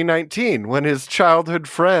 2019, when his childhood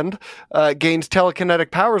friend gains telekinetic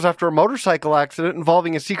powers after a motorcycle accident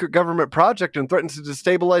involving a secret government project and threatens to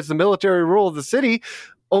destabilize the military rule of the city.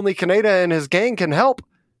 Only Kaneda and his gang can help.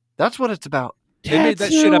 That's what it's about. They made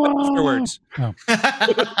that shit up Tetsuo. afterwards.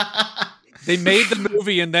 They made the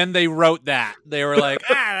movie and then they wrote that. They were like,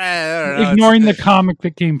 I don't know, Ignoring the it's- comic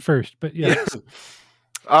that came first, but yeah. Yes.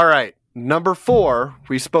 All right. Number 4,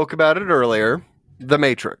 we spoke about it earlier, The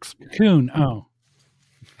Matrix. Cocoon. Oh,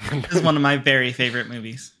 This is one of my very favorite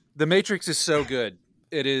movies. The Matrix is so good.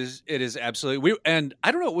 It is absolutely. And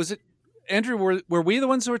I don't know, was it Andrew, were we the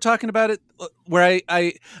ones who were talking about it? Where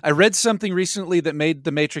I read something recently that made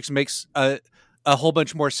The Matrix makes a whole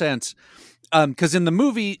bunch more sense. Because in the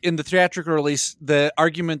movie, in the theatrical release, the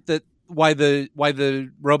argument that why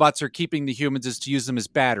the robots are keeping the humans is to use them as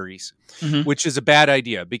batteries, Mhm. which is a bad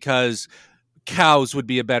idea because cows would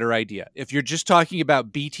be a better idea. If you're just talking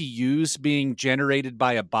about BTUs being generated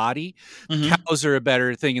by a body, Mhm. cows are a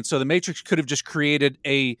better thing. And so the Matrix could have just created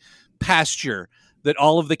a pasture that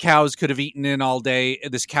all of the cows could have eaten in all day,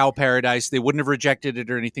 this cow paradise. They wouldn't have rejected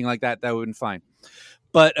it or anything like that. That would have been fine.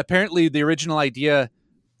 But apparently the original idea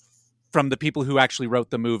from the people who actually wrote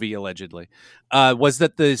the movie, allegedly, was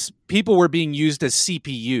that the people were being used as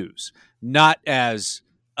CPUs, not as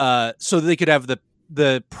so that they could have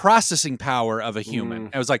the processing power of a human.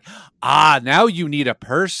 I was like, now you need a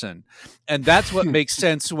person, and that's what makes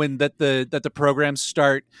sense when that the programs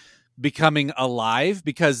start becoming alive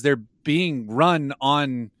because they're being run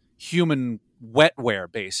on human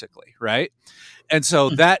wetware, basically, right? And so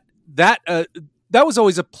that was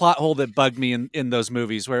always a plot hole that bugged me in those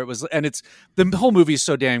movies where it was, and it's the whole movie is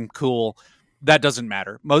so damn cool that doesn't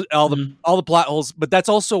matter. All the plot holes, but that's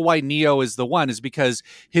also why Neo is the one, is because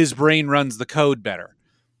his brain runs the code better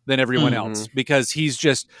than everyone else, because he's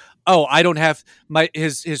just oh, I don't have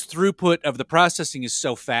his throughput of the processing is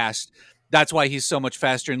so fast. That's why he's so much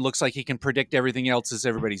faster and looks like he can predict everything else as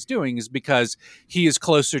everybody's doing, is because he is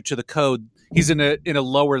closer to the code. He's in a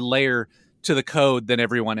lower layer to the code than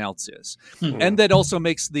everyone else is. And that also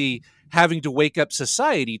makes the having to wake up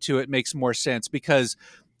society to it makes more sense, because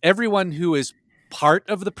everyone who is part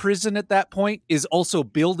of the prison at that point is also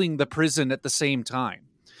building the prison at the same time.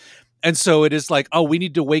 And so it is like, oh, we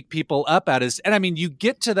need to wake people up at us. And I mean, you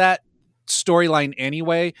get to that storyline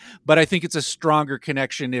anyway, but I think it's a stronger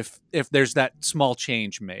connection if there's that small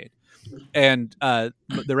change made. And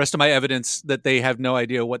the rest of my evidence that they have no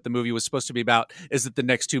idea what the movie was supposed to be about is that the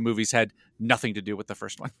next two movies had nothing to do with the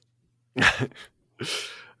first one.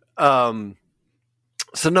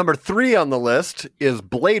 So number 3 on the list is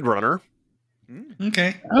Blade Runner.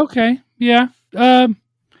 Okay. Yeah.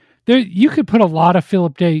 There, you could put a lot of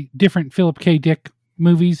different Philip K. Dick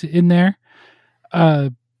movies in there.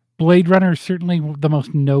 Blade Runner is certainly the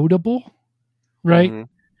most notable, right?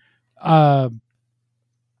 Mm-hmm.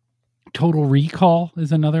 Total Recall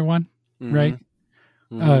is another one, Mm-hmm. right?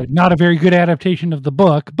 Mm-hmm. Not a very good adaptation of the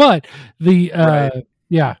book, but Right.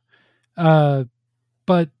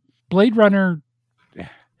 but Blade Runner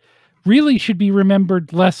really should be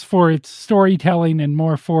remembered less for its storytelling and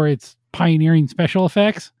more for its pioneering special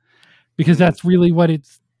effects, because that's really what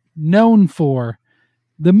it's known for.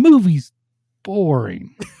 The movie's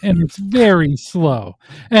boring and it's very slow.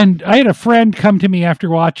 And I had a friend come to me after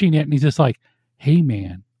watching it and he's just like, "Hey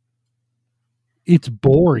man, it's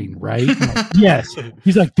boring, right?" I'm like, yes.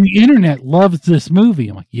 He's like, "The internet loves this movie."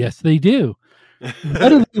 I'm like, "Yes, they do." What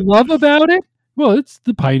do they love about it? Well, it's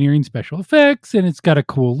the pioneering special effects and it's got a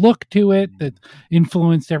cool look to it that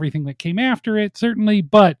influenced everything that came after it, certainly.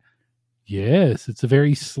 But yes, it's a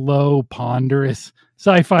very slow, ponderous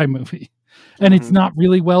sci-fi movie. And it's not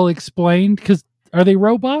really well explained, because are they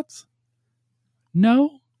robots?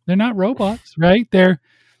 No, they're not robots, right? They're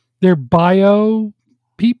bio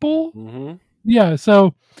people. Mm-hmm. Yeah,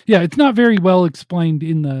 so yeah, it's not very well explained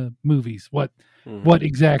in the movies what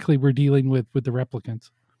exactly we're dealing with the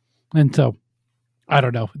replicants. And so I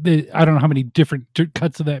don't know. I don't know how many different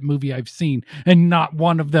cuts of that movie I've seen, and not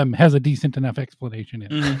one of them has a decent enough explanation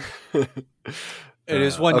in it. It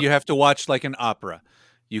is one you have to watch like an opera.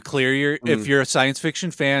 You clear your, if you're a science fiction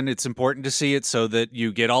fan, it's important to see it so that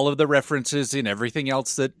you get all of the references and everything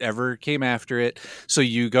else that ever came after it. So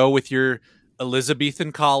you go with your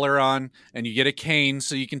Elizabethan collar on and you get a cane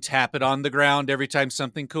so you can tap it on the ground every time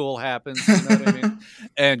something cool happens. You know what I mean?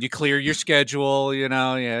 And you clear your schedule, you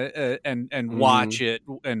know, and watch it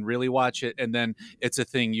and really watch it. And then it's a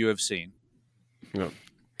thing you have seen. Yeah.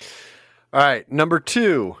 All right. Number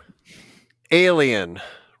 2, Alien.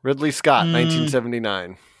 Ridley Scott,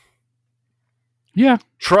 1979. Yeah.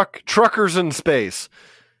 Truckers in space.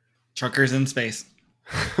 Truckers in space.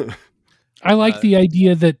 I like the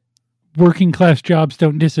idea that working class jobs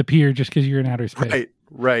don't disappear just because you're in outer space.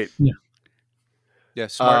 Right. Yeah. Yeah,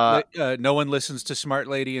 Smart. No one listens to Smart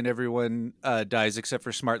Lady, and everyone dies except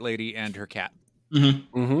for Smart Lady and her cat.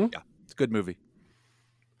 Mm-hmm. Mm-hmm. Yeah, it's a good movie.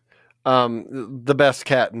 The best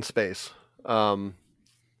cat in space.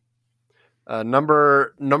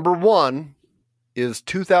 Number 1 is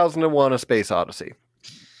 2001: A Space Odyssey.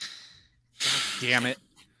 Damn it!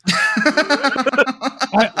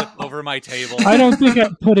 I, Over my table. I don't think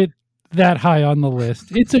I'd put it that high on the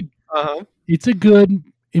list. It's a good,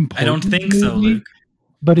 important I don't think so, movie, Luke.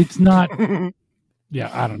 but it's not.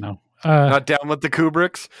 Yeah, I don't know. Not down with the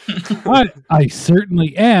Kubricks. I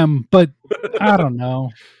certainly am, but I don't know.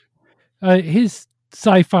 His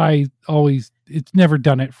sci-fi it's never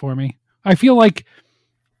done it for me. I feel like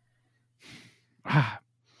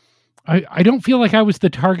I don't feel like I was the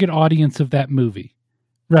target audience of that movie,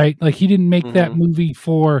 right? Like he didn't make that movie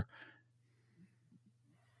for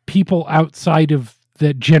people outside of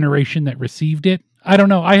that generation that received it. I don't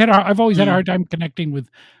know. I've always had a hard time connecting with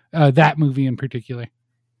that movie in particular.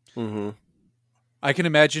 Mm-hmm. I can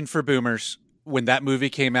imagine for boomers when that movie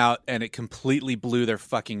came out and it completely blew their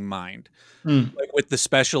fucking mind, like with the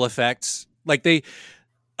special effects. Like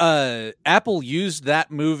Apple used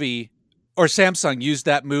that movie, or Samsung used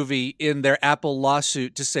that movie in their Apple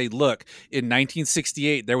lawsuit to say, look, in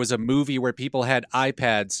 1968, there was a movie where people had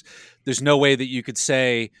iPads. There's no way that you could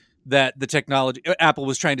say that the technology, Apple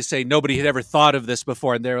was trying to say nobody had ever thought of this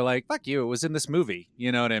before. And they were like, fuck you, it was in this movie.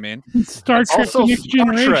 You know what I mean? Star Trek, Also Next Star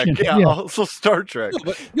Generation. Trek. Yeah, also Star Trek.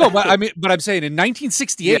 But I'm saying in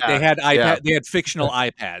 1968 they had iPad, yeah. they had fictional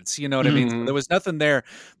iPads. You know what I mean? So there was nothing there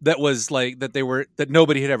that was like that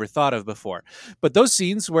nobody had ever thought of before. But those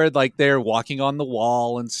scenes where like they're walking on the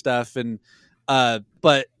wall and stuff, and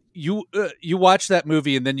but you watch that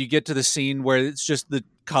movie and then you get to the scene where it's just the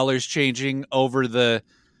colors changing over the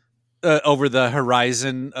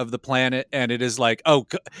horizon of the planet, and it is like, oh,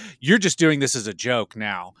 you're just doing this as a joke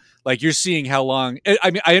now. Like, you're seeing how long.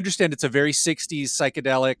 I mean, I understand it's a very 60s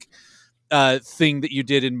psychedelic thing that you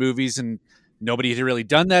did in movies, and nobody had really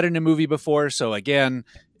done that in a movie before. So again,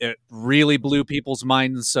 it really blew people's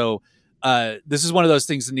minds. So this is one of those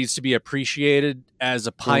things that needs to be appreciated as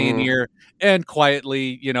a pioneer, and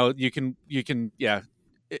quietly, you can,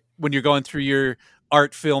 when you're going through your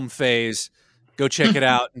art film phase, go check it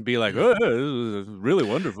out and be like, oh, this is really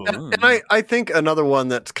wonderful. And I think another one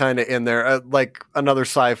that's kind of in there, like another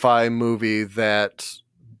sci-fi movie that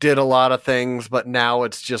did a lot of things, but now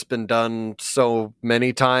it's just been done so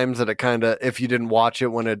many times that it kind of, if you didn't watch it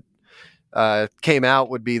when it came out,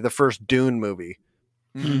 would be the first Dune movie.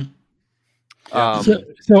 Mm-hmm.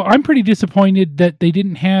 So I'm pretty disappointed that they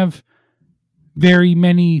didn't have very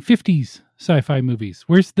many 50s sci-fi movies.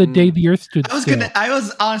 Where's The Day the Earth Stood Still? I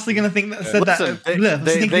was honestly gonna think that. Said Listen,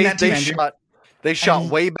 that. They shot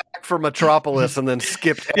way back for Metropolis and then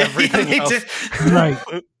skipped everything else. Right.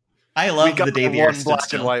 I love The Day the Earth Stood black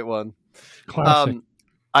Still. and white one. Classic.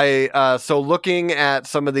 So looking at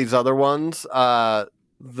some of these other ones,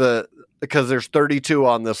 because there's 32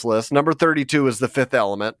 on this list. Number 32 is The Fifth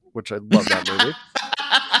Element, which I love that movie.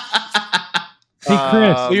 Hey,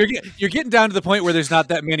 Chris. So you're getting down to the point where there's not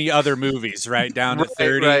that many other movies, right? Down to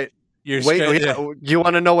 30. Right. You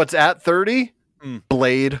want to know what's at 30?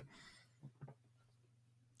 Blade.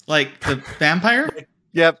 Like the vampire?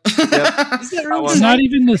 Yep. Not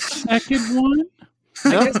even the second one?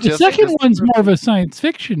 No, The second one's more of a science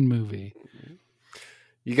fiction movie.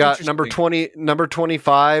 You got number 20. Number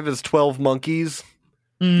 25 is 12 Monkeys.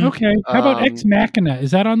 Okay. How about Ex Machina?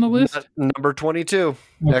 Is that on the list? Number 22.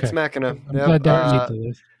 Okay. Ex Machina. I'm glad that made the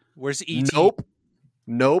list. Where's E.T.?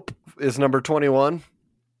 Nope is number 21.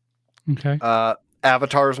 Okay.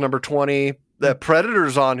 Avatar is number 20. The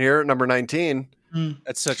Predator's on here at number 19.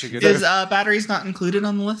 That's such a good. Is batteries not included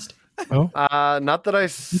on the list? Oh. Not that I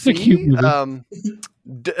It's a cute see. movie.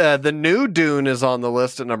 The new Dune is on the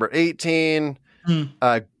list at number 18.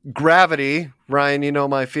 Gravity. Ryan, you know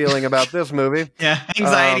my feeling about this movie. Yeah,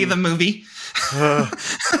 Anxiety the movie.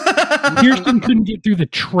 Kirsten couldn't get through the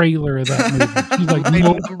trailer of that movie. She's like, My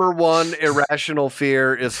no. number one irrational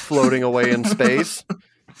fear is floating away in space.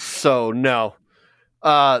 So no.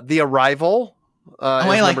 The Arrival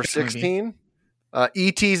is number 16.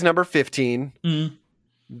 E.T.'s number 15.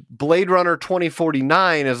 Blade Runner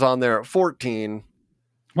 2049 is on there at 14.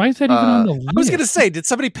 Why is that even on the list? I was going to say, did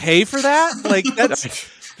somebody pay for that? Like, that's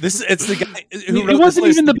this. It's the guy who wrote it wasn't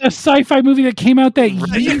this list. even the best sci-fi movie that came out that year.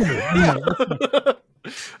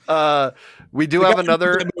 We do have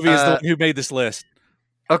another movie is the one who made this list.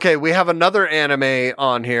 Okay, we have another anime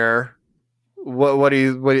on here. What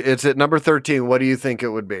it's at number 13. What do you think it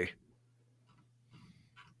would be?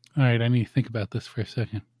 All right, I need to think about this for a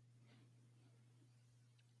second.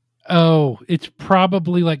 Oh, it's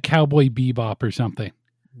probably like Cowboy Bebop or something.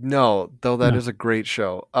 No, though that is a great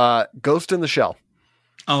show. Ghost in the Shell.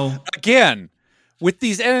 Oh, Again, with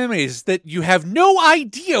these animes that you have no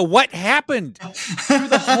idea what happened through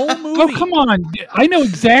the whole movie. Oh, come on. I know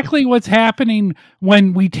exactly what's happening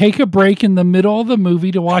when we take a break in the middle of the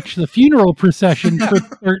movie to watch the funeral procession for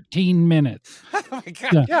 13 minutes. Oh my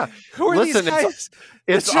God. Yeah. Who are these guys?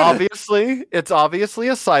 It's obviously a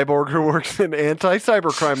cyborg who works in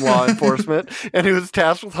anti-cybercrime law enforcement and who is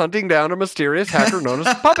tasked with hunting down a mysterious hacker known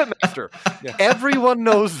as Puppet Master. Yeah. Everyone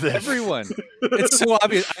knows this. Everyone. It's so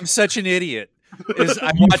obvious. I'm such an idiot.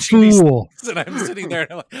 I'm You watching these fool. things and I'm sitting there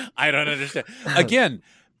and I'm like, I don't understand. Again,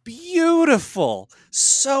 beautiful,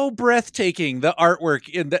 so breathtaking, the artwork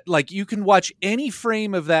in that, like, you can watch any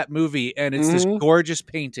frame of that movie and it's this gorgeous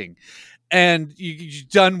painting, and you're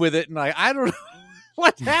done with it and I don't know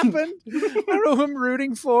what happened. I don't know who I'm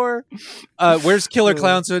rooting for. Where's Killer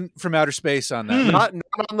Clowns from Outer Space on that? Not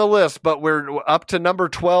on the list, but we're up to number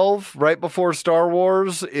 12, right before Star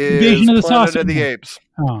Wars, is Invasion of the Planet Saucer of the Man. Apes.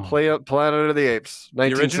 Oh. Planet of the Apes,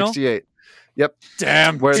 1968. Yep.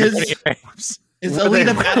 Damn. Where is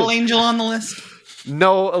Alita Battle Angel on the list?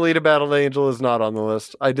 No, Alita Battle Angel is not on the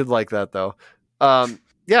list. I did like that, though.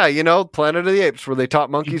 Yeah, Planet of the Apes, where they taught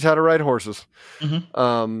monkeys how to ride horses.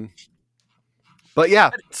 But yeah.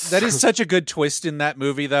 That is such a good twist in that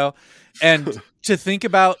movie, though. And to think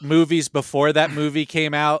about movies before that movie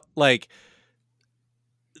came out, like,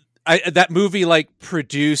 that movie, like,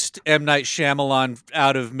 produced M. Night Shyamalan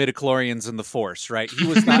out of midichlorians and the Force, right? He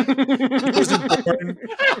was not. He wasn't born.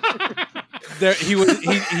 There, he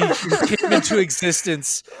came into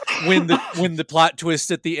existence when the plot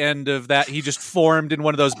twist at the end of that, he just formed in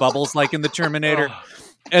one of those bubbles like in the Terminator,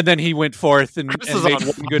 and then he went forth and made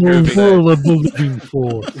one good movie.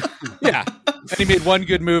 Yeah, and he made one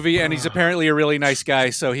good movie, and he's apparently a really nice guy,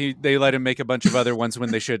 so they let him make a bunch of other ones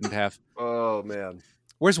when they shouldn't have. Oh man,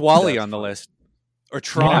 where's Wally on the list? Or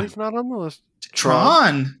Tron? He's not on the list.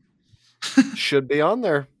 Tron should be on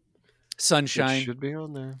there. Sunshine should be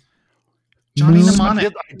on there. Johnny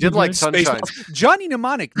Mnemonic. I did like Sunshine. Johnny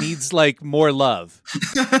Mnemonic needs like more love.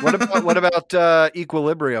 What about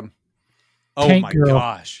Equilibrium? Oh Tank my Girl.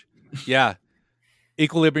 gosh. Yeah.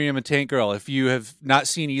 Equilibrium and Tank Girl. If you have not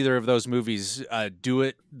seen either of those movies, do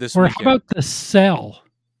it this Or weekend. how about The Cell?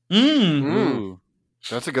 Ooh.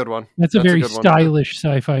 That's a good one. That's a very good one. stylish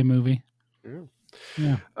sci-fi movie.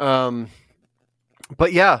 Yeah.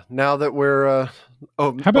 But yeah, now that we're How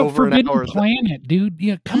about over Forbidden an hour, Planet, dude?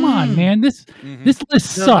 Yeah, come on, man. This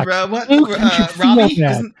list sucks. What? Luke, you should feel Robbie?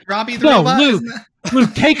 that. Isn't Robbie the No, robot? Luke. Isn't that-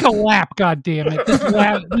 Luke, take a lap, goddammit.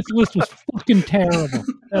 This list was fucking terrible.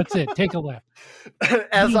 That's it. Take a lap.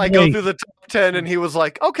 as I go through the top 10, and he was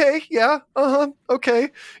like, "Okay, yeah,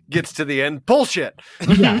 okay." Gets to the end, bullshit.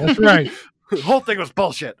 Yeah, that's right. The whole thing was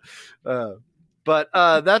bullshit. But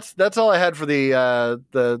that's all I had for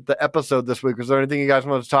the episode this week. Was there anything you guys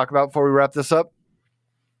wanted to talk about before we wrap this up?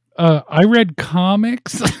 I read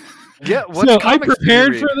comics. Yeah, So I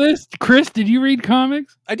prepared for this. Chris, did you read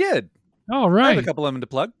comics? I did. All I right. have a couple of them to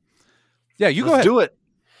plug. Yeah, you go Let's ahead. do it.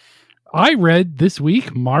 I read this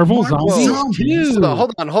week Marvel Zombies Zombies. 2.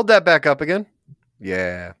 Hold on, hold that back up again.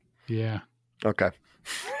 Yeah. Yeah. Okay.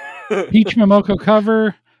 Peach Momoko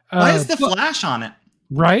cover. Why is the Flash on it?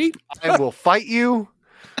 Right? I will fight you.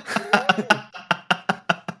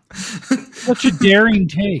 Such a daring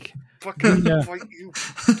take. Fucking Yeah. fight you.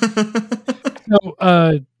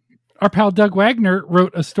 So, our pal Doug Wagner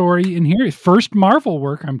wrote a story in here, his first Marvel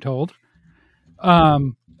work, I'm told.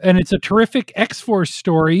 And it's a terrific X-Force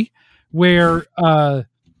story where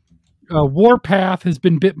Warpath has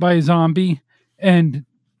been bit by a zombie and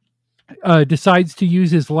decides to use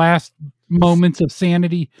his last moments of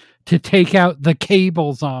sanity to take out the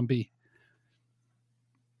Cable zombie.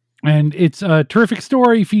 And it's a terrific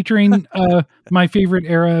story featuring my favorite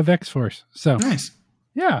era of X-Force. So, Nice.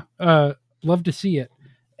 yeah, love to see it.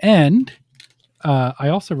 And I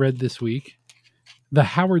also read this week the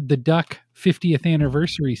Howard the Duck 50th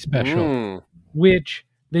anniversary special, which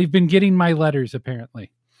they've been getting my letters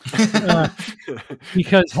apparently.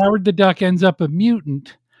 Because Howard the Duck ends up a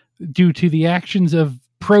mutant due to the actions of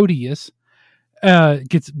Proteus,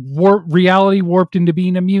 gets reality warped into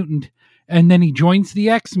being a mutant, and then he joins the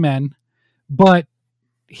X-Men, but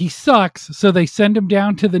he sucks, so they send him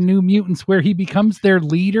down to the New Mutants where he becomes their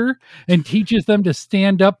leader and teaches them to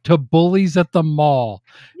stand up to bullies at the mall.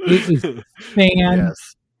 It is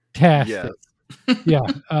fantastic. Yes. Yeah,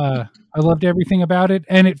 I loved everything about it,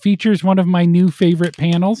 and it features one of my new favorite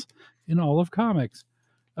panels in all of comics.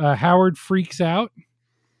 Howard freaks out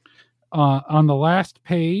on the last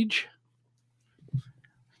page,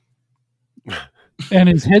 and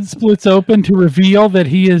his head splits open to reveal that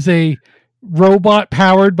he is a robot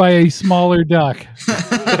powered by a smaller duck.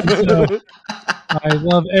 So, I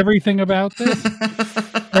love everything about this.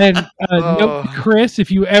 And note, Chris, if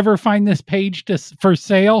you ever find this page for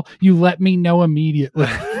sale, you let me know immediately.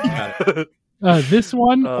 This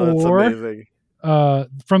one or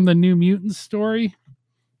from the New Mutants story.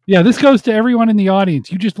 Yeah, this goes to everyone in the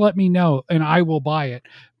audience. You just let me know and I will buy it.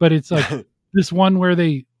 But it's like this one where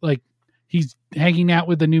he's hanging out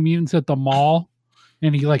with the New Mutants at the mall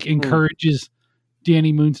and he encourages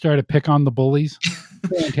Danny Moonstar to pick on the bullies.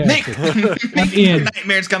 Fantastic. Make your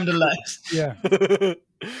nightmares come to life. Yeah.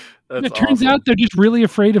 It turns out they're just really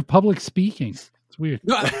afraid of public speaking. It's weird.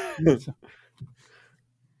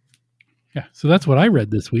 Yeah, so that's what I read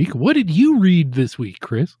this week. What did you read this week,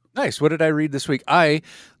 Chris? Nice. What did I read this week? I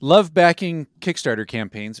love backing Kickstarter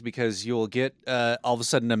campaigns because you'll get all of a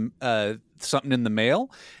sudden something in the mail,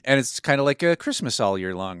 and it's kind of like a Christmas all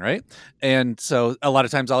year long, right? And so a lot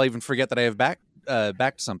of times I'll even forget that I have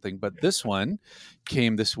backed something, but this one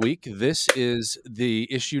came this week. This is the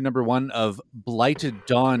issue number 1 of Blighted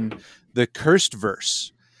Dawn, the Cursed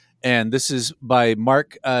Verse. And this is by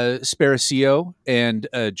Mark Sparacio and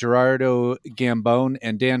Gerardo Gambone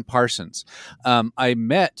and Dan Parsons. I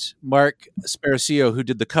met Mark Sparacio, who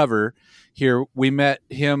did the cover here. We met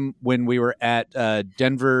him when we were at the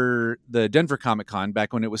Denver Comic Con,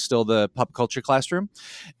 back when it was still the Pop Culture Classroom.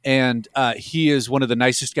 And he is one of the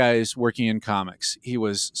nicest guys working in comics. He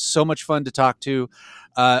was so much fun to talk to.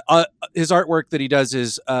 His artwork that he does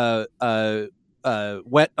is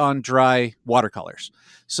wet on dry watercolors.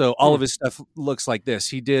 So all of his stuff looks like this.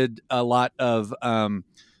 He did a lot of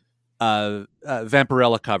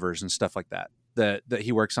Vampirella covers and stuff like that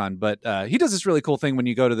he works on. But he does this really cool thing when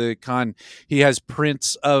you go to the con. He has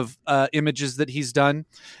prints of images that he's done,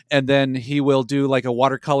 and then he will do like a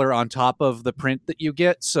watercolor on top of the print that you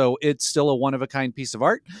get. So it's still a one-of-a-kind piece of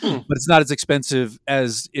art, but it's not as expensive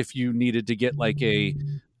as if you needed to get like a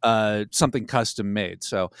something custom made.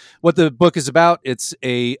 So what the book is about, it's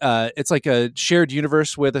like a shared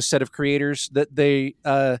universe with a set of creators that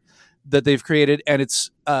they've created, and it's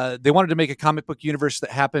they wanted to make a comic book universe that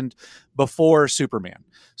happened before Superman.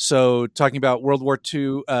 So talking about World War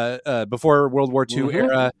II, before World War II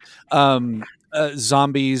era,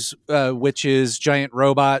 zombies, witches, giant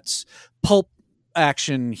robots, pulp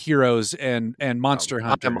action heroes, and monster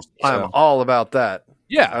hunters. I'm all about that.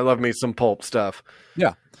 Yeah, I love me some pulp stuff.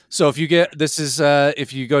 Yeah. So if you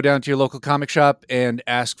if you go down to your local comic shop and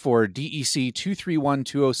ask for DEC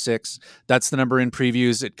 231206, that's the number in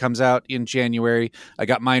previews. It comes out in January. I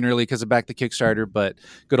got mine early because I backed the Kickstarter, but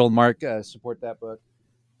good old Mark, support that book.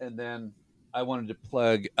 And then I wanted to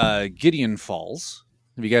plug Gideon Falls.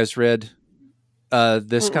 Have you guys read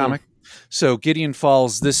this comic? So Gideon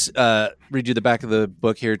Falls, read you the back of the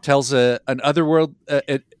book here, tells an otherworld.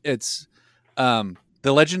 It's The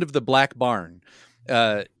Legend of the Black Barn.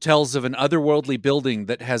 Tells of an otherworldly building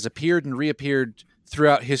that has appeared and reappeared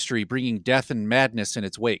throughout history, bringing death and madness in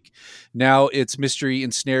its wake. Now its mystery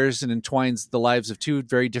ensnares and entwines the lives of two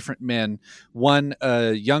very different men. One,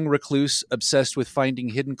 a young recluse obsessed with finding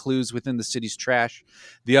hidden clues within the city's trash.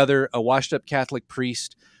 The other, a washed-up Catholic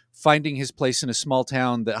priest finding his place in a small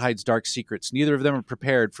town that hides dark secrets. Neither of them are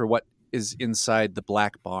prepared for what is inside the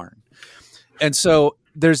Black Barn. And so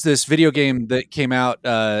there's this video game that came out,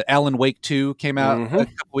 Alan Wake 2 came out a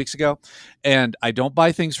couple weeks ago, and I don't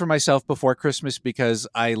buy things for myself before Christmas because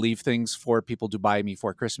I leave things for people to buy me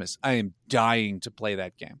for Christmas. I am dying to play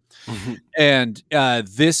that game. And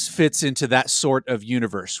this fits into that sort of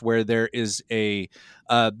universe where there is there's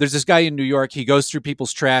this guy in New York, he goes through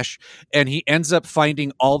people's trash, and he ends up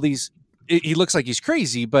finding all these. He looks like he's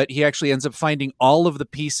crazy, but he actually ends up finding all of the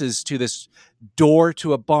pieces to this door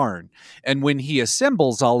to a barn. And when he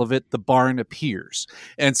assembles all of it, the barn appears.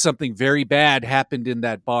 And something very bad happened in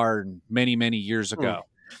that barn many, many years ago.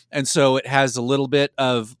 And so it has a little bit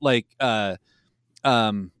of like, what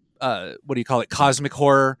do you call it? Cosmic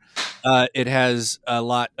horror. It has a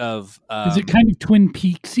lot of. Is it kind of Twin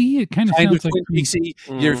Peaksy? It kind of sounds like Twin Peaksy.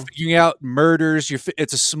 You're figuring out murders.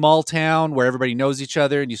 It's a small town where everybody knows each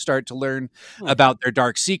other, and you start to learn about their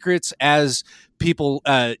dark secrets as people.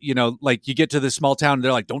 Like you get to this small town, and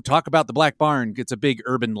they're like, "Don't talk about the Black Barn." It's a big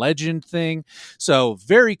urban legend thing. So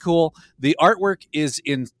very cool. The artwork is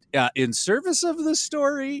in service of the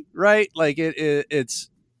story, right? Like it's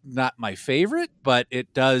not my favorite, but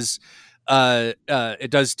it does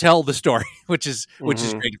tell the story, which is great.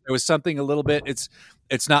 If there was something a little bit,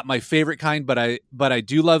 it's not my favorite kind, but I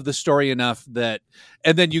do love the story enough that,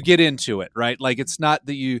 and then you get into it, right? Like it's not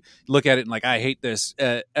that you look at it and like, I hate this.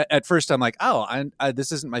 At first I'm like,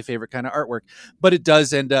 this isn't my favorite kind of artwork, but it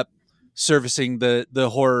does end up servicing the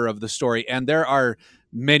horror of the story. And there are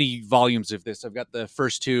many volumes of this. I've got the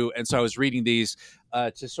first two. And so I was reading these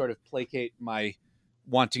to sort of placate my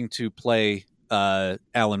wanting to play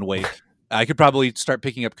Alan Wake. I could probably start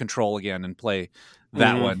picking up Control again and play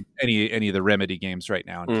that one, any of the Remedy games right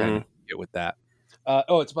now, and kind of get with that.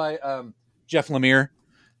 It's by Jeff Lemire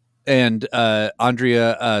and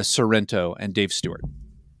Andrea Sorrento and Dave Stewart.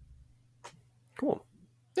 Cool.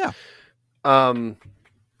 Yeah.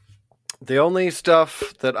 The only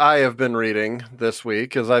stuff that I have been reading this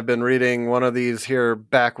week is I've been reading one of these here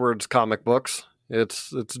backwards comic books.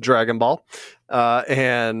 It's Dragon Ball,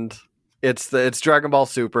 and it's Dragon Ball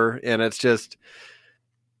Super, and it's just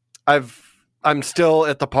I'm still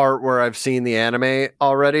at the part where I've seen the anime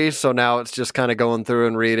already, so now it's just kind of going through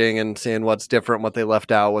and reading and seeing what's different, what they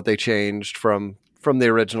left out, what they changed from the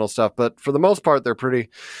original stuff. But for the most part, they're pretty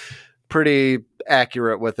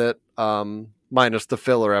accurate with it, minus the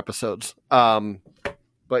filler episodes.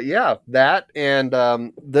 But yeah, that and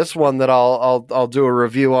this one that I'll do a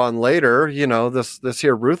review on later. You know, this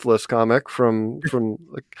here Ruthless comic from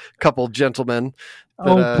a couple gentlemen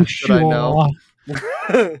that I know.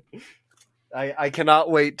 I cannot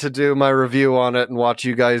wait to do my review on it and watch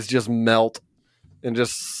you guys just melt and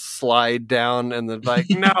just slide down and then like,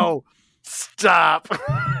 no, stop.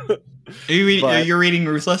 Are you reading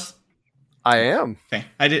Ruthless? I am. Okay.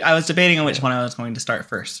 I was debating on which one I was going to start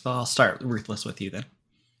first, but I'll start Ruthless with you then.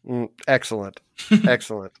 Excellent.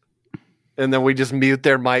 Excellent. and then we just mute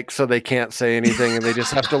their mic so they can't say anything, and they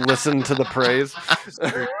just have to listen to the praise.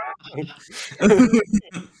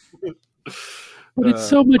 But it's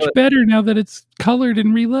so much better now that it's colored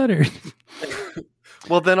and relettered.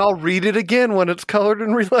 Well, then I'll read it again when it's colored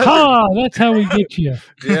and relettered. Ah, that's how we get you.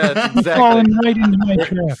 Yeah, that's exactly. Falling right into my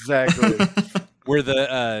trap. Exactly. We're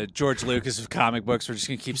the George Lucas of comic books. We're just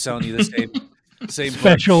going to keep selling you the same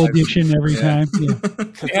special edition every time.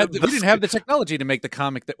 Yeah. We didn't have the technology to make the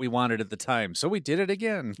comic that we wanted at the time, so we did it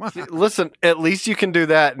again. Listen, at least you can do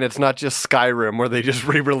that, and it's not just Skyrim where they just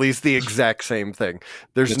re-release the exact same thing.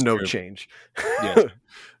 There's That's no true. change. Yes.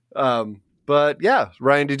 But yeah,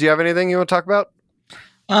 Ryan, did you have anything you want to talk about?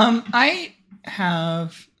 I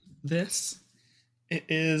have this. It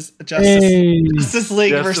is Justice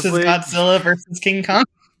League versus League. Godzilla versus King Kong.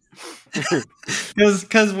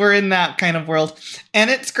 Because we're in that kind of world, and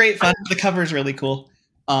it's great fun. The cover's really cool.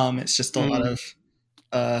 It's just a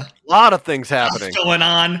lot of things happening going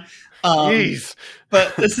on. Jeez.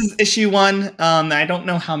 But this is issue 1. I don't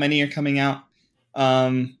know how many are coming out.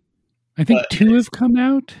 I think 2 have come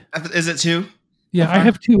out. Is it 2? Yeah, I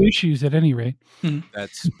have 2 issues at any rate.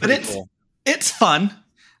 That's pretty cool. It's fun.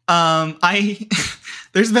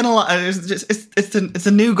 There's been a lot. It's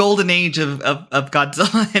a new golden age of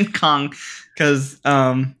Godzilla and Kong, because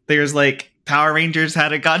there's like Power Rangers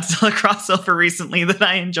had a Godzilla crossover recently that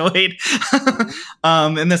I enjoyed,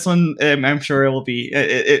 and this one I'm sure it will be.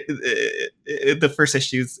 The first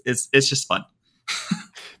issue is just fun.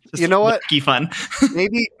 You know what? Fun.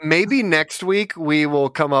 maybe next week we will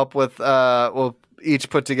come up with we'll each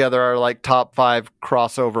put together our like top 5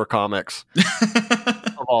 crossover comics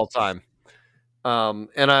of all time.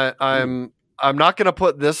 And I'm not going to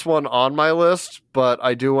put this one on my list, but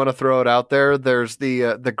I do want to throw it out there. There's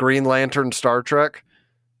the Green Lantern Star Trek.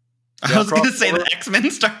 I was going to say the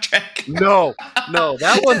X-Men Star Trek. No,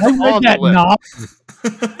 that one's I read on that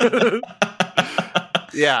the list.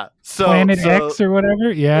 Yeah. Planet X or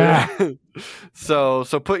whatever. Yeah. So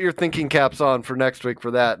put your thinking caps on for next week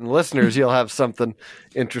for that, and listeners, you'll have something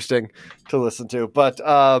interesting to listen to. But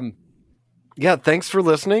yeah, thanks for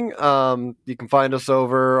listening. You can find us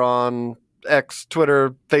over on X,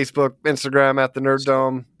 Twitter, Facebook, Instagram at the Nerd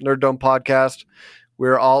Dome Podcast.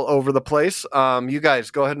 We're all over the place. You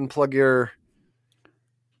guys go ahead and plug your.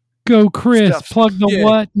 Go, Chris. Stuff. Plug the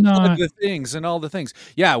whatnot. Plug the things and all the things.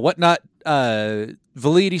 Yeah, whatnot.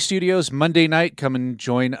 Validity Studios Monday night. Come and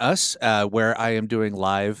join us where I am doing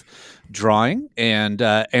live drawing and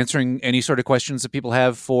answering any sort of questions that people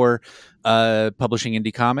have for publishing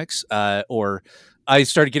indie comics. Or I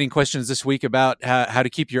started getting questions this week about how to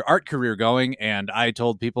keep your art career going, and I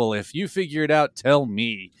told people, if you figure it out, tell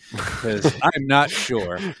me, because I'm not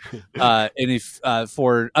sure. And if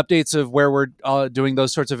for updates of where we're doing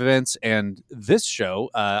those sorts of events and this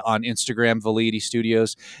show on Instagram, Validity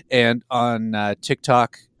Studios, and on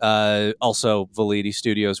TikTok, also Validity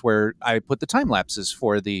Studios, where I put the time lapses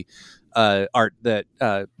for the art that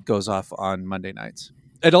goes off on Monday nights.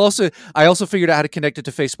 I also figured out how to connect it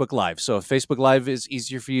to Facebook Live. So if Facebook Live is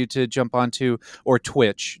easier for you to jump onto, or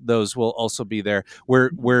Twitch, those will also be there.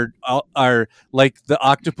 We're are like the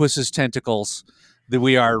octopus's tentacles, that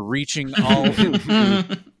we are reaching all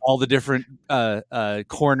the different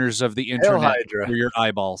corners of the internet through your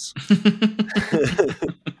eyeballs.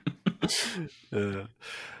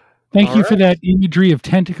 Thank you for that imagery of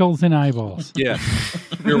tentacles and eyeballs. Yeah,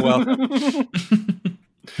 you're welcome.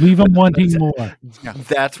 Leave them wanting more.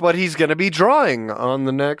 That's what he's going to be drawing on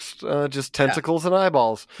the next, just tentacles and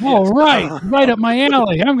eyeballs. Oh, right up my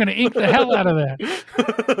alley. I'm going to ink the hell out of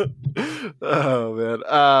that. Oh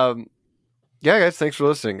man, yeah, guys, thanks for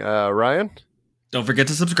listening. Ryan, don't forget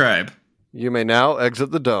to subscribe. You may now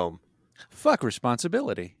exit the dome. Fuck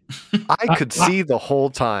responsibility. I could see the whole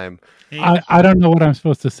time. I don't know what I'm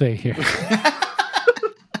supposed to say here.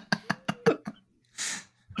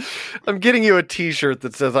 I'm getting you a T-shirt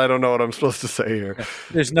that says, I don't know what I'm supposed to say here.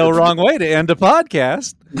 There's no wrong way to end a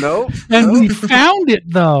podcast. No. And we found it,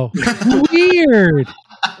 though. Weird.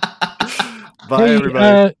 Bye,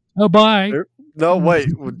 everybody. Bye. No, wait.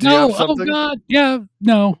 Do you have something? Oh, God. Yeah,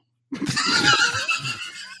 no.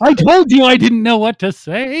 I told you I didn't know what to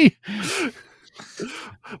say.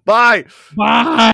 Bye. Bye.